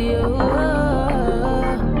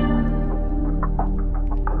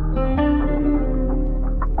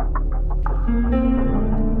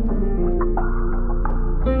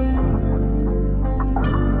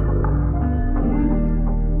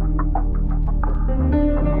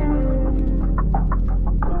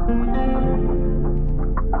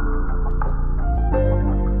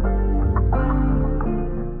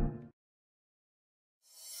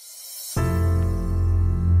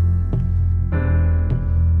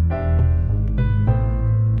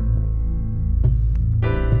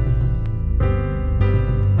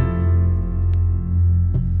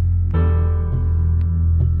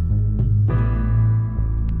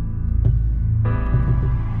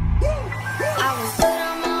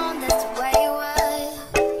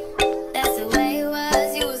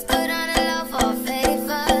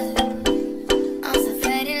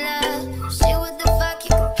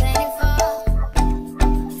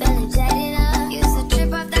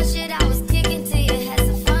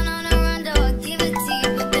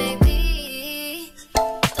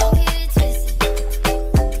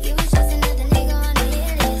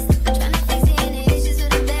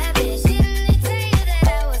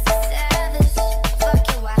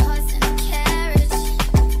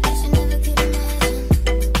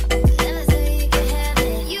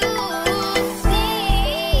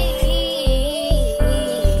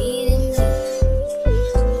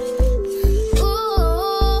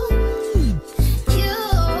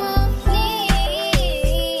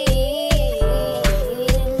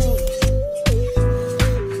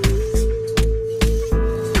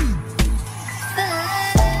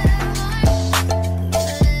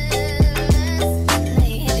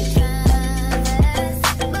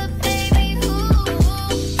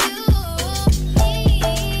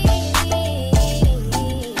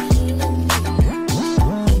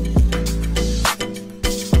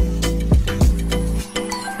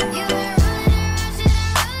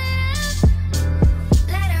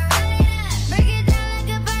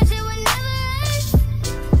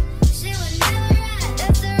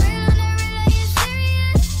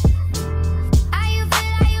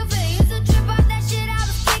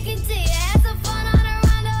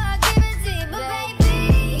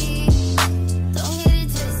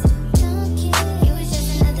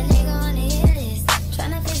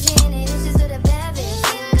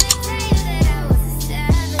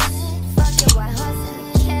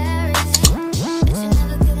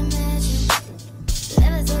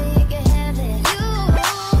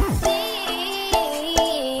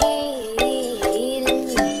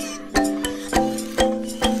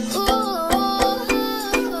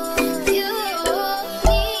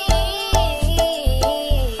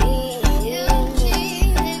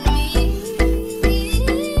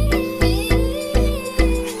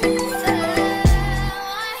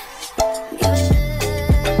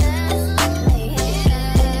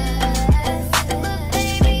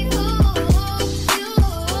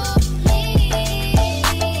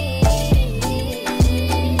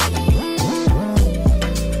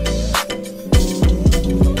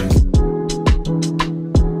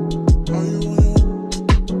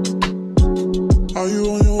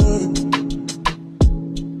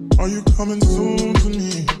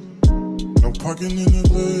 in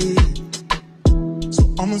LA. So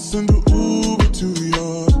I'ma send an Uber to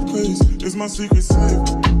your place. It's my secret safe.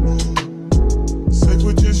 Safe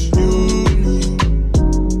with just you and me.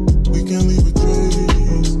 We can't leave a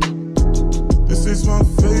trace. This is my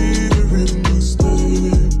favorite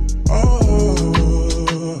mistake.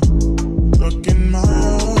 Oh, look in my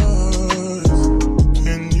eyes.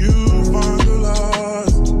 Can you find the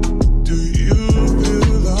lies? Do you feel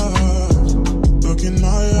alive? Look in my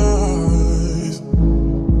eyes.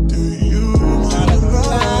 Do you find the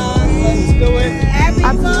lies? Let's do it. Happy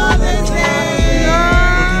Father's Day!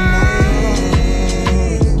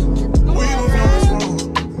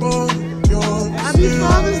 Happy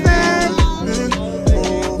Father's Day!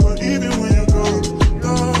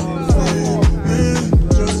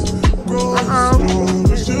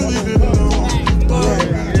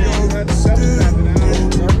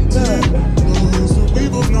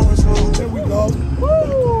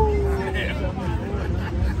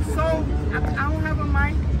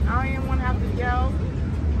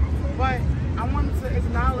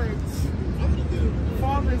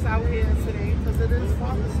 Out here today because it is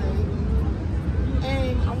Father's Day,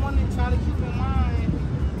 and I want to try to keep in mind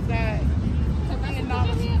that we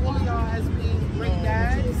acknowledge all of y'all as being great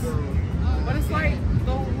dads, but it's like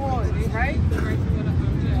the awards, right?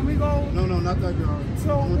 When we go not that girl.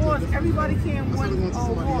 to awards, everybody can't win an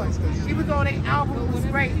award, even though their album was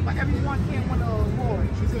great, but everyone can't win an award.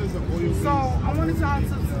 So I wanted y'all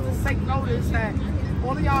to take notice that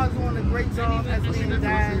all of y'all is doing a great job as being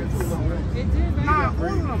dads. Nah, all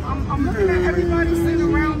of them. I'm looking at everybody sitting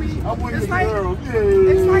around me. It's like 2 or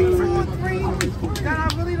 3 that I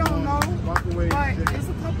really don't know. But it's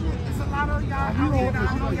a lot of y'all out here that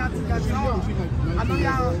I know y'all do that job. I know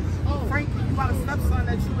y'all, Frankie, you got a stepson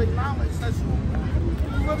that you acknowledge, that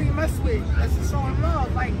you really mess with, that you showing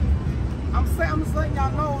love. Like, I'm just letting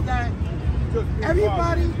y'all know that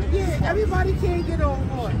everybody can't get an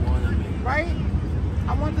award, right?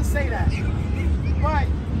 I want to say that, but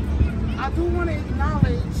I do want to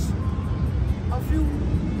acknowledge a few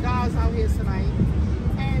guys out here tonight,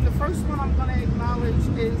 and the first one I'm going to acknowledge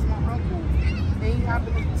is my uncle, and he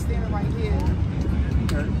happened to be standing right here.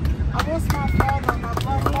 I lost my father, my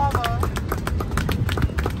blood father.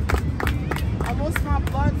 I lost my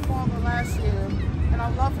blood father last year, and I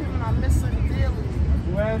love him and I miss him dearly.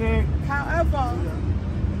 However,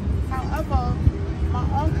 my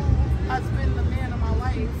uncle has been the man of my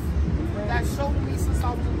life that showed me since I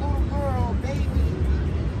was a little girl, baby,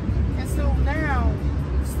 and still now,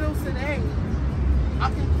 still today, I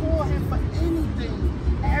can call him for anything.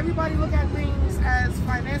 And everybody look at things as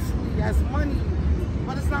financially, as money,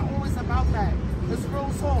 but it's not always about that. It's real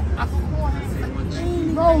talk. I can call him for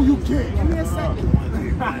anything. No, you can't. Give me a second.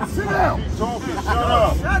 Sit down. Talking. Shut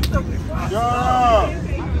up. Shut up.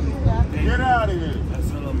 Get out of here. That's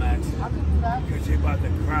a little Max. I can do that. Because you're about to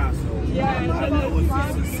cry, so I know it's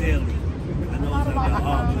sincerely. I know it's like the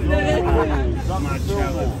heart. My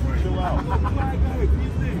child friend. Chill out.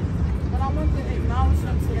 But I want to acknowledge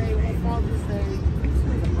him today on Father's Day.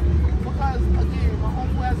 Because, again, my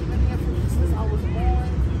uncle has been here for me since I was born.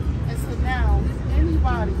 And so now,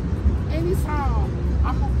 anybody, anytime,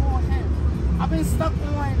 I can call him. I've been stuck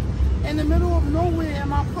in the middle of nowhere in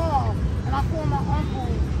my car, and I called my uncle,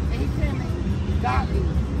 and he came and got me.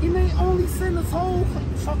 He may only send the tow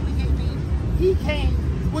truck to get me. He came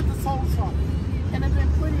with the tow truck. And there's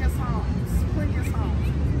been plenty of times.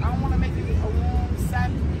 I don't want to make it a long,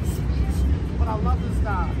 sad speech, but I love this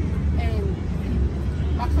guy. And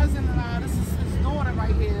my cousin and I, this is his daughter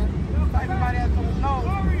right here. For everybody that don't know,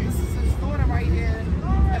 this is his daughter right here.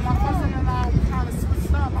 And my cousin and I, we kind of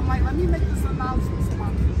switched up. I'm like, let me make this announcement to my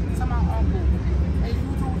uncle. And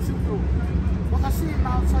you do what you do. Because she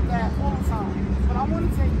acknowledged her dad all the time. But I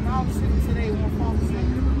wanted to acknowledge him today on Father's Day.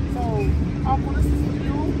 So, Uncle, this is for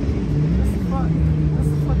you. This is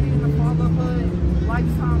for being the fatherhood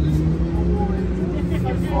lifetime achievement award.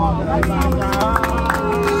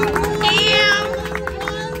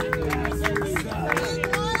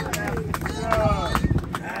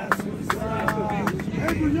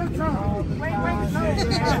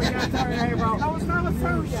 No, it's not a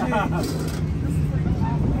turn yet.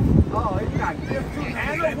 Oh, you got gifts too.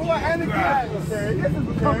 And a boy and a gift. This is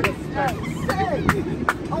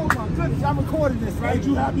oh my goodness, I'm recording this, right?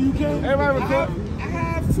 You happy you came? Everybody record? I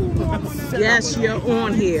have 2 more. Yes, you're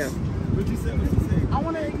on here. I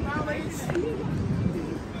want to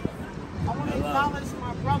acknowledge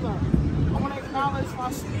my brother. I want to acknowledge my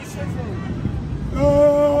children.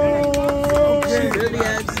 Oh! She really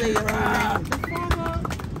had to say her own name. The father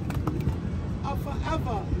of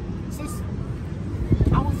forever. Since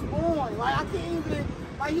I was born. Like, I can't even,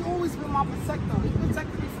 like, he always been my protector. He been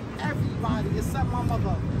everybody except my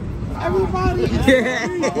mother. Everybody.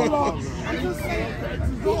 Hold on. I'm just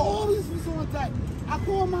saying. He always was on deck. I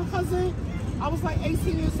called my cousin. I was like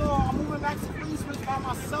 18 years old. I'm moving back to Queensbridge by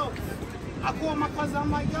myself. I called my cousin.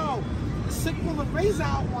 I'm like, yo, the chick pulled a razor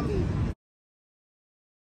out on me.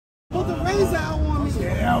 Pulled the razor out on me.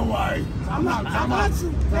 Yeah, right. I'm not. I got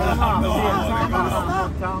you. No,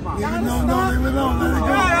 Y'all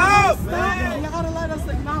gotta let us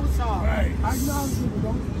acknowledge y'all. Right. I acknowledge you,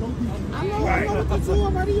 but don't be. I know what to do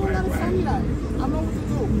already. You don't gotta tell me that. I know what to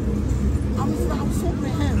do. I was talking to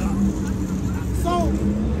him. So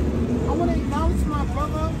I want to acknowledge my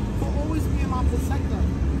brother for always being my protector.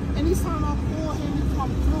 Anytime I call him, he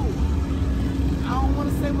come through. I don't want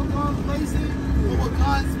to say what guns blazing, but what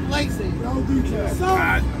guns blazing. So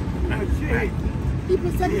he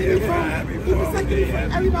protected me from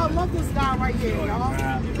everybody. Love this guy right here, y'all.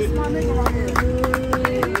 This is my nigga right here.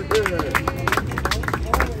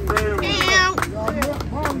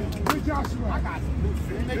 I got you.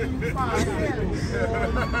 Making you fine.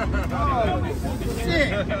 Shit.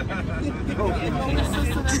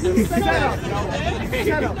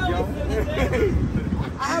 Shut up, yo.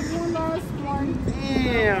 I have one last one.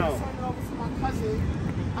 Damn. I'm turning it over to my cousin.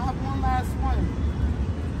 I have one last one.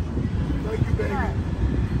 Thank you, baby.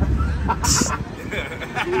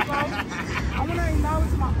 I want to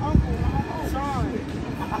acknowledge my uncle John.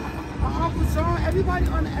 My Uncle John, everybody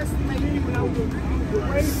underestimated him when I was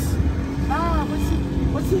raised. Nah, but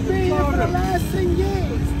you been here for the last 10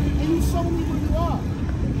 years, and you showed me who you are.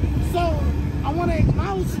 So I want to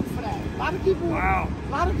acknowledge you for that. A lot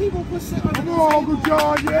of people put shit on the table. Uncle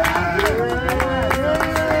John, yeah.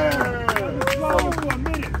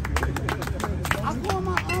 I call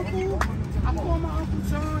my Uncle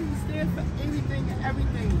John. He's there for anything and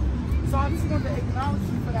everything. So I just want to acknowledge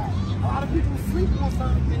you for that. A lot of people sleep on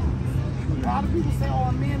certain things. A lot of people say, oh,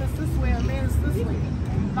 a man is this way, a man is this way.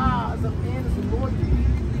 Nah, as a man is a Lord.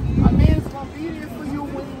 A man is going to be there for you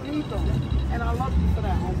when you need them. And I love you for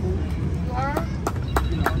that, Uncle. You heard?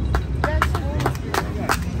 That's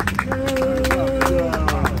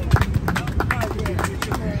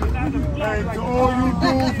Hey, to all you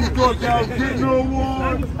dudes who thought y'all getting no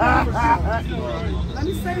one. Let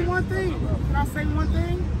me say one thing. Can I say one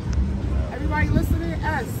thing? Everybody listening?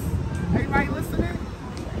 S. Everybody listening?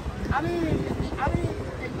 I didn't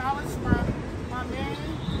acknowledge my man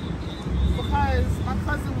because my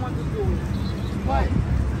cousin wanted to do it. But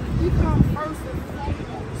he come first and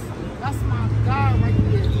foremost. That's my guy right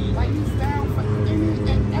there. Like he's down for any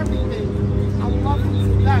and everything. I love him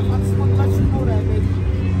to death. I just want to let you know that, baby.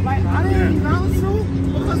 Like I didn't acknowledge you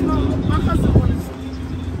because my cousin wanted to.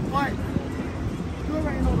 But you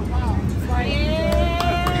already know the vibes. Like,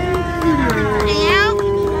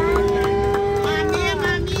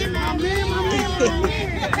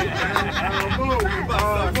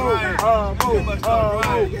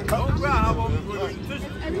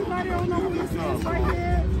 everybody don't know who this is right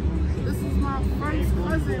here. This is my first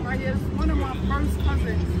cousin right here. It's one of my first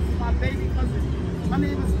cousins. This is my baby cousin. My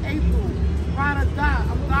name is April. Ride or die.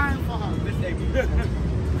 I'm dying for her. Miss April.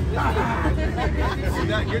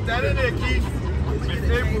 Get that in there, Keith. Miss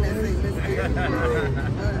April.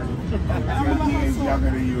 He's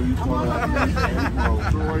younger than you. He's one of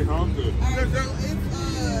Troy Hunter.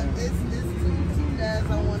 It's two dads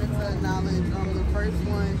I wanted to acknowledge. The first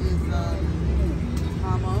one is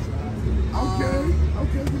Mama. Okay.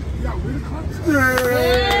 Yeah, we're the concert.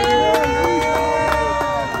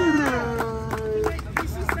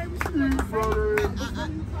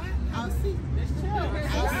 I'll see.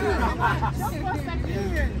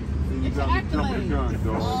 You got me jumping the gun,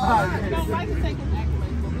 dog. don't like to take his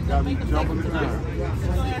accolades, but we Got me jumping the gun.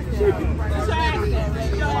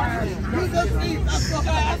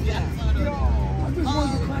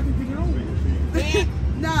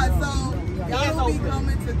 Nah, so y'all will be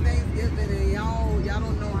coming to Thanksgiving and y'all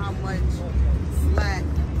don't know how much slack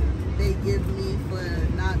they give me for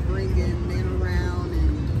not bringing men around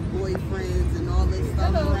and boyfriends and all this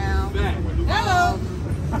stuff around. Hello.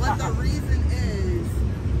 But the reason is,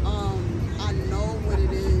 I know what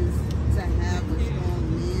it is to have a strong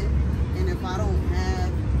man, and if I don't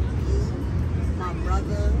have you, my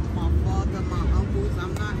brother, my father, my uncles,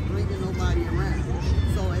 I'm not bringing nobody around.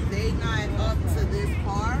 So if they not up to this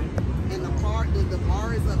par, and the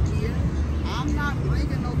bar is up here, I'm not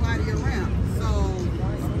bringing nobody around. So,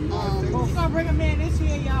 We're gonna bring a man this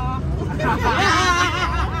year, y'all.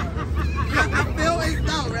 I feel as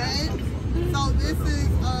though, right? So this is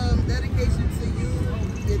dedication to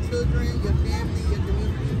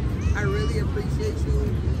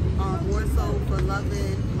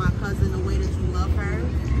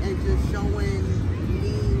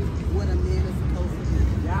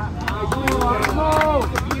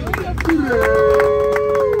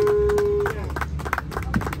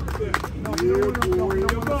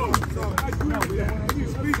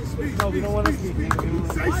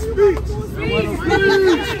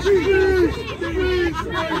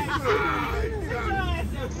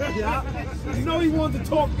You know he wanted to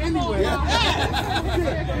talk anyway. Nah.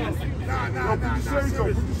 Put the shades on.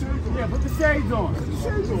 Yeah, put the shades on.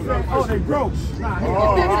 Oh, they broke.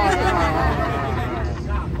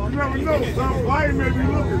 You never know, son. Why may be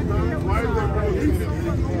looking, man? Why is that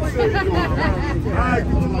shades on? All right,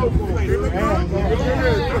 get the logo.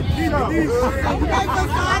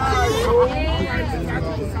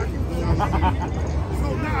 So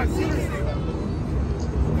nah, seriously.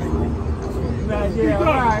 Yeah,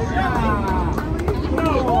 right.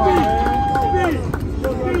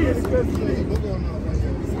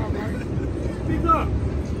 Speak up.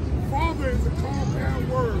 Father is a compound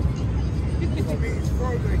word. It means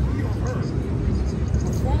further he or her. A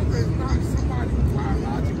father is not somebody who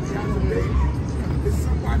biologically has a baby. It's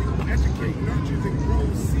somebody who educates, nurtures, and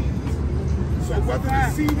grows seeds. So whether the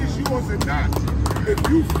seed is yours or not, if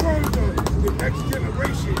you further the next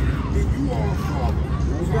generation, then you are a father.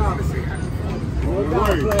 So I want to say happy father. All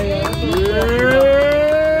right.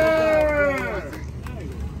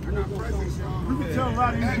 I got presents, y'all. You can tell a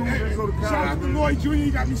lot of these dudes ain't go to college. Shout out to Lloyd Jr.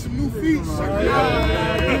 He got me some new feet.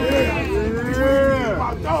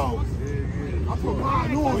 My dogs. I put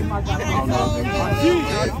mine on. My jeans.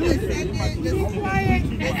 The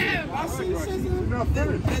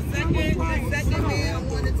second man I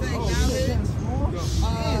wanted to acknowledge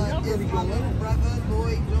is my little brother,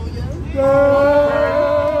 Lloyd Jr.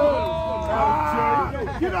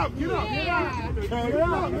 Get up.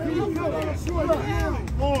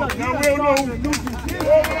 Now we don't know who's losing.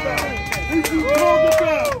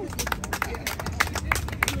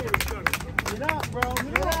 Get up, bro.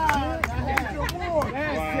 Get up.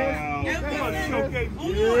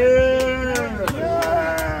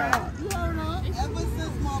 Ever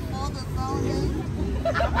since my father found him.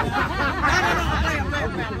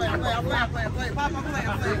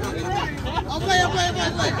 I'm playing.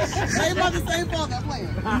 Ain't about the same father. I'm playing.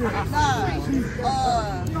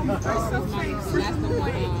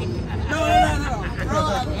 No. Bro, I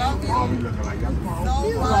love you so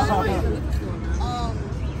much.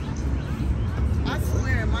 I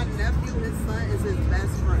swear, my nephew, his son, is his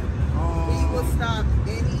best friend. He will stop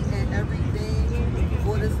any and everything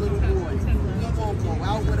for this little boy. He won't go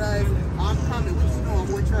out with us. I'm coming. What you doing? I'm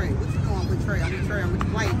with Trey. What you doing? I'm with Trey. I'm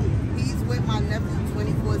with Like, he's with my nephew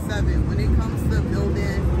 24/7. When it comes to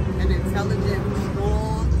building an intelligent,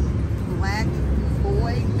 strong, black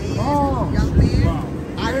boy, young man,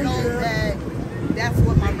 I know that that's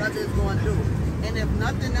what my brother is going to do. And if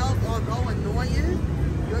nothing else, although annoying,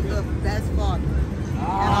 you're the best father. And I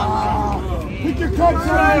love you. Pick your cups up.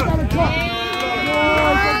 You got a cup.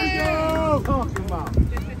 Talking about.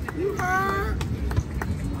 You heard?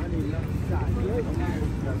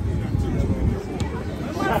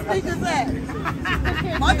 Where my speakers at?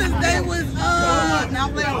 Mother's Day was, now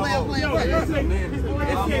play.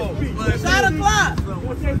 Shot o'clock.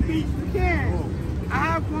 I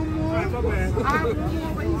have one more.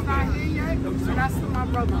 But he's not here yet. So that's for my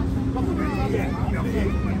brother. I'm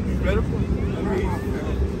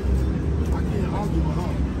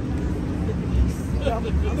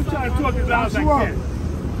gonna try to talk as loud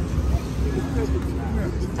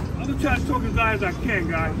as I can.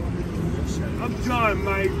 Guys. I'm John,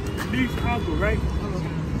 my niece's uncle, right?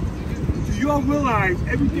 So you all realize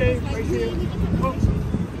everything right here. Oh,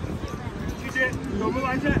 see that? You all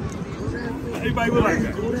realize that? Everybody realize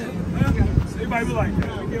that? Everybody realize that?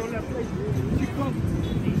 You get on that place?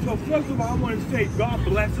 So first of all, I want to say God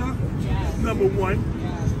bless her, number one.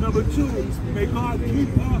 Number two, may God keep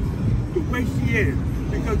her the way she is,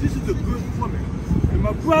 because this is a good woman. And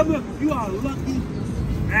my brother, you are a lucky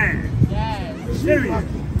man. Serious.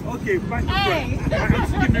 Okay, right to front. I'm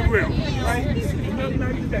just giving it real. Right? Another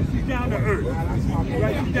night is that she's down to earth.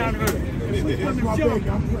 Right? She's down to earth. And when it comes to show,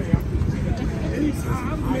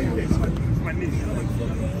 my niece.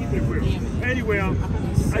 Keep it real. Anyway, I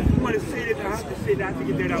just want to say that. I have to say that. I have to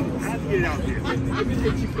get that out. I have to get it out there. Let me say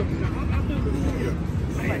she's coming.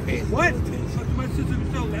 I'm like, what? My sister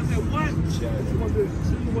told me. I said, what? She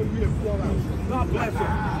wanted me to fall out. God bless her.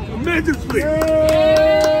 Tremendously.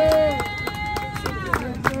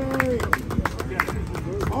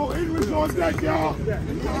 Oh, English on deck, y'all.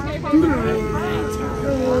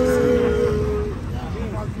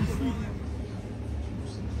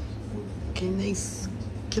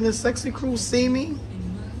 Can the sexy crew see me?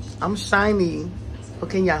 I'm shiny, but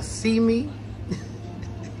can y'all see me?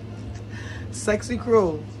 Sexy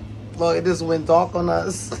crew. Look, it just went dark on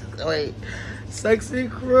us. Wait, sexy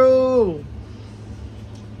crew.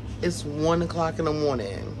 It's 1 o'clock in the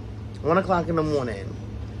morning. 1 o'clock in the morning.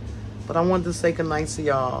 But I wanted to say goodnight to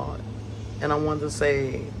y'all. And I wanted to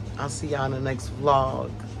say, I'll see y'all in the next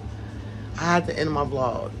vlog. I had to end my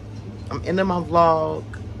vlog. I'm ending my vlog.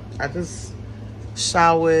 I just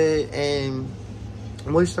showered and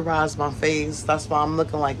moisturized my face. That's why I'm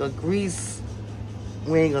looking like a grease.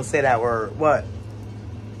 We ain't gonna say that word. What?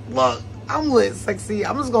 Look, I'm lit, sexy.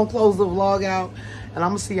 I'm just gonna close the vlog out, and I'm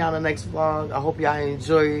gonna see y'all in the next vlog. I hope y'all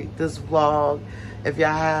enjoyed this vlog. If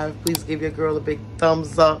y'all have, please give your girl a big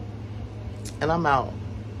thumbs up. And I'm out.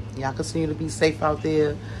 Y'all continue to be safe out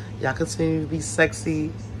there. Y'all continue to be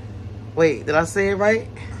sexy. Wait, did I say it right?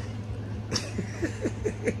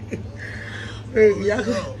 Wait,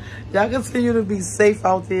 y'all continue to be safe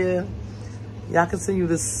out there. Y'all continue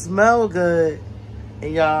to smell good.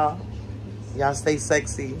 And y'all stay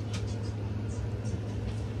sexy.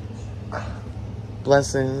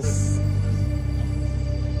 Blessings.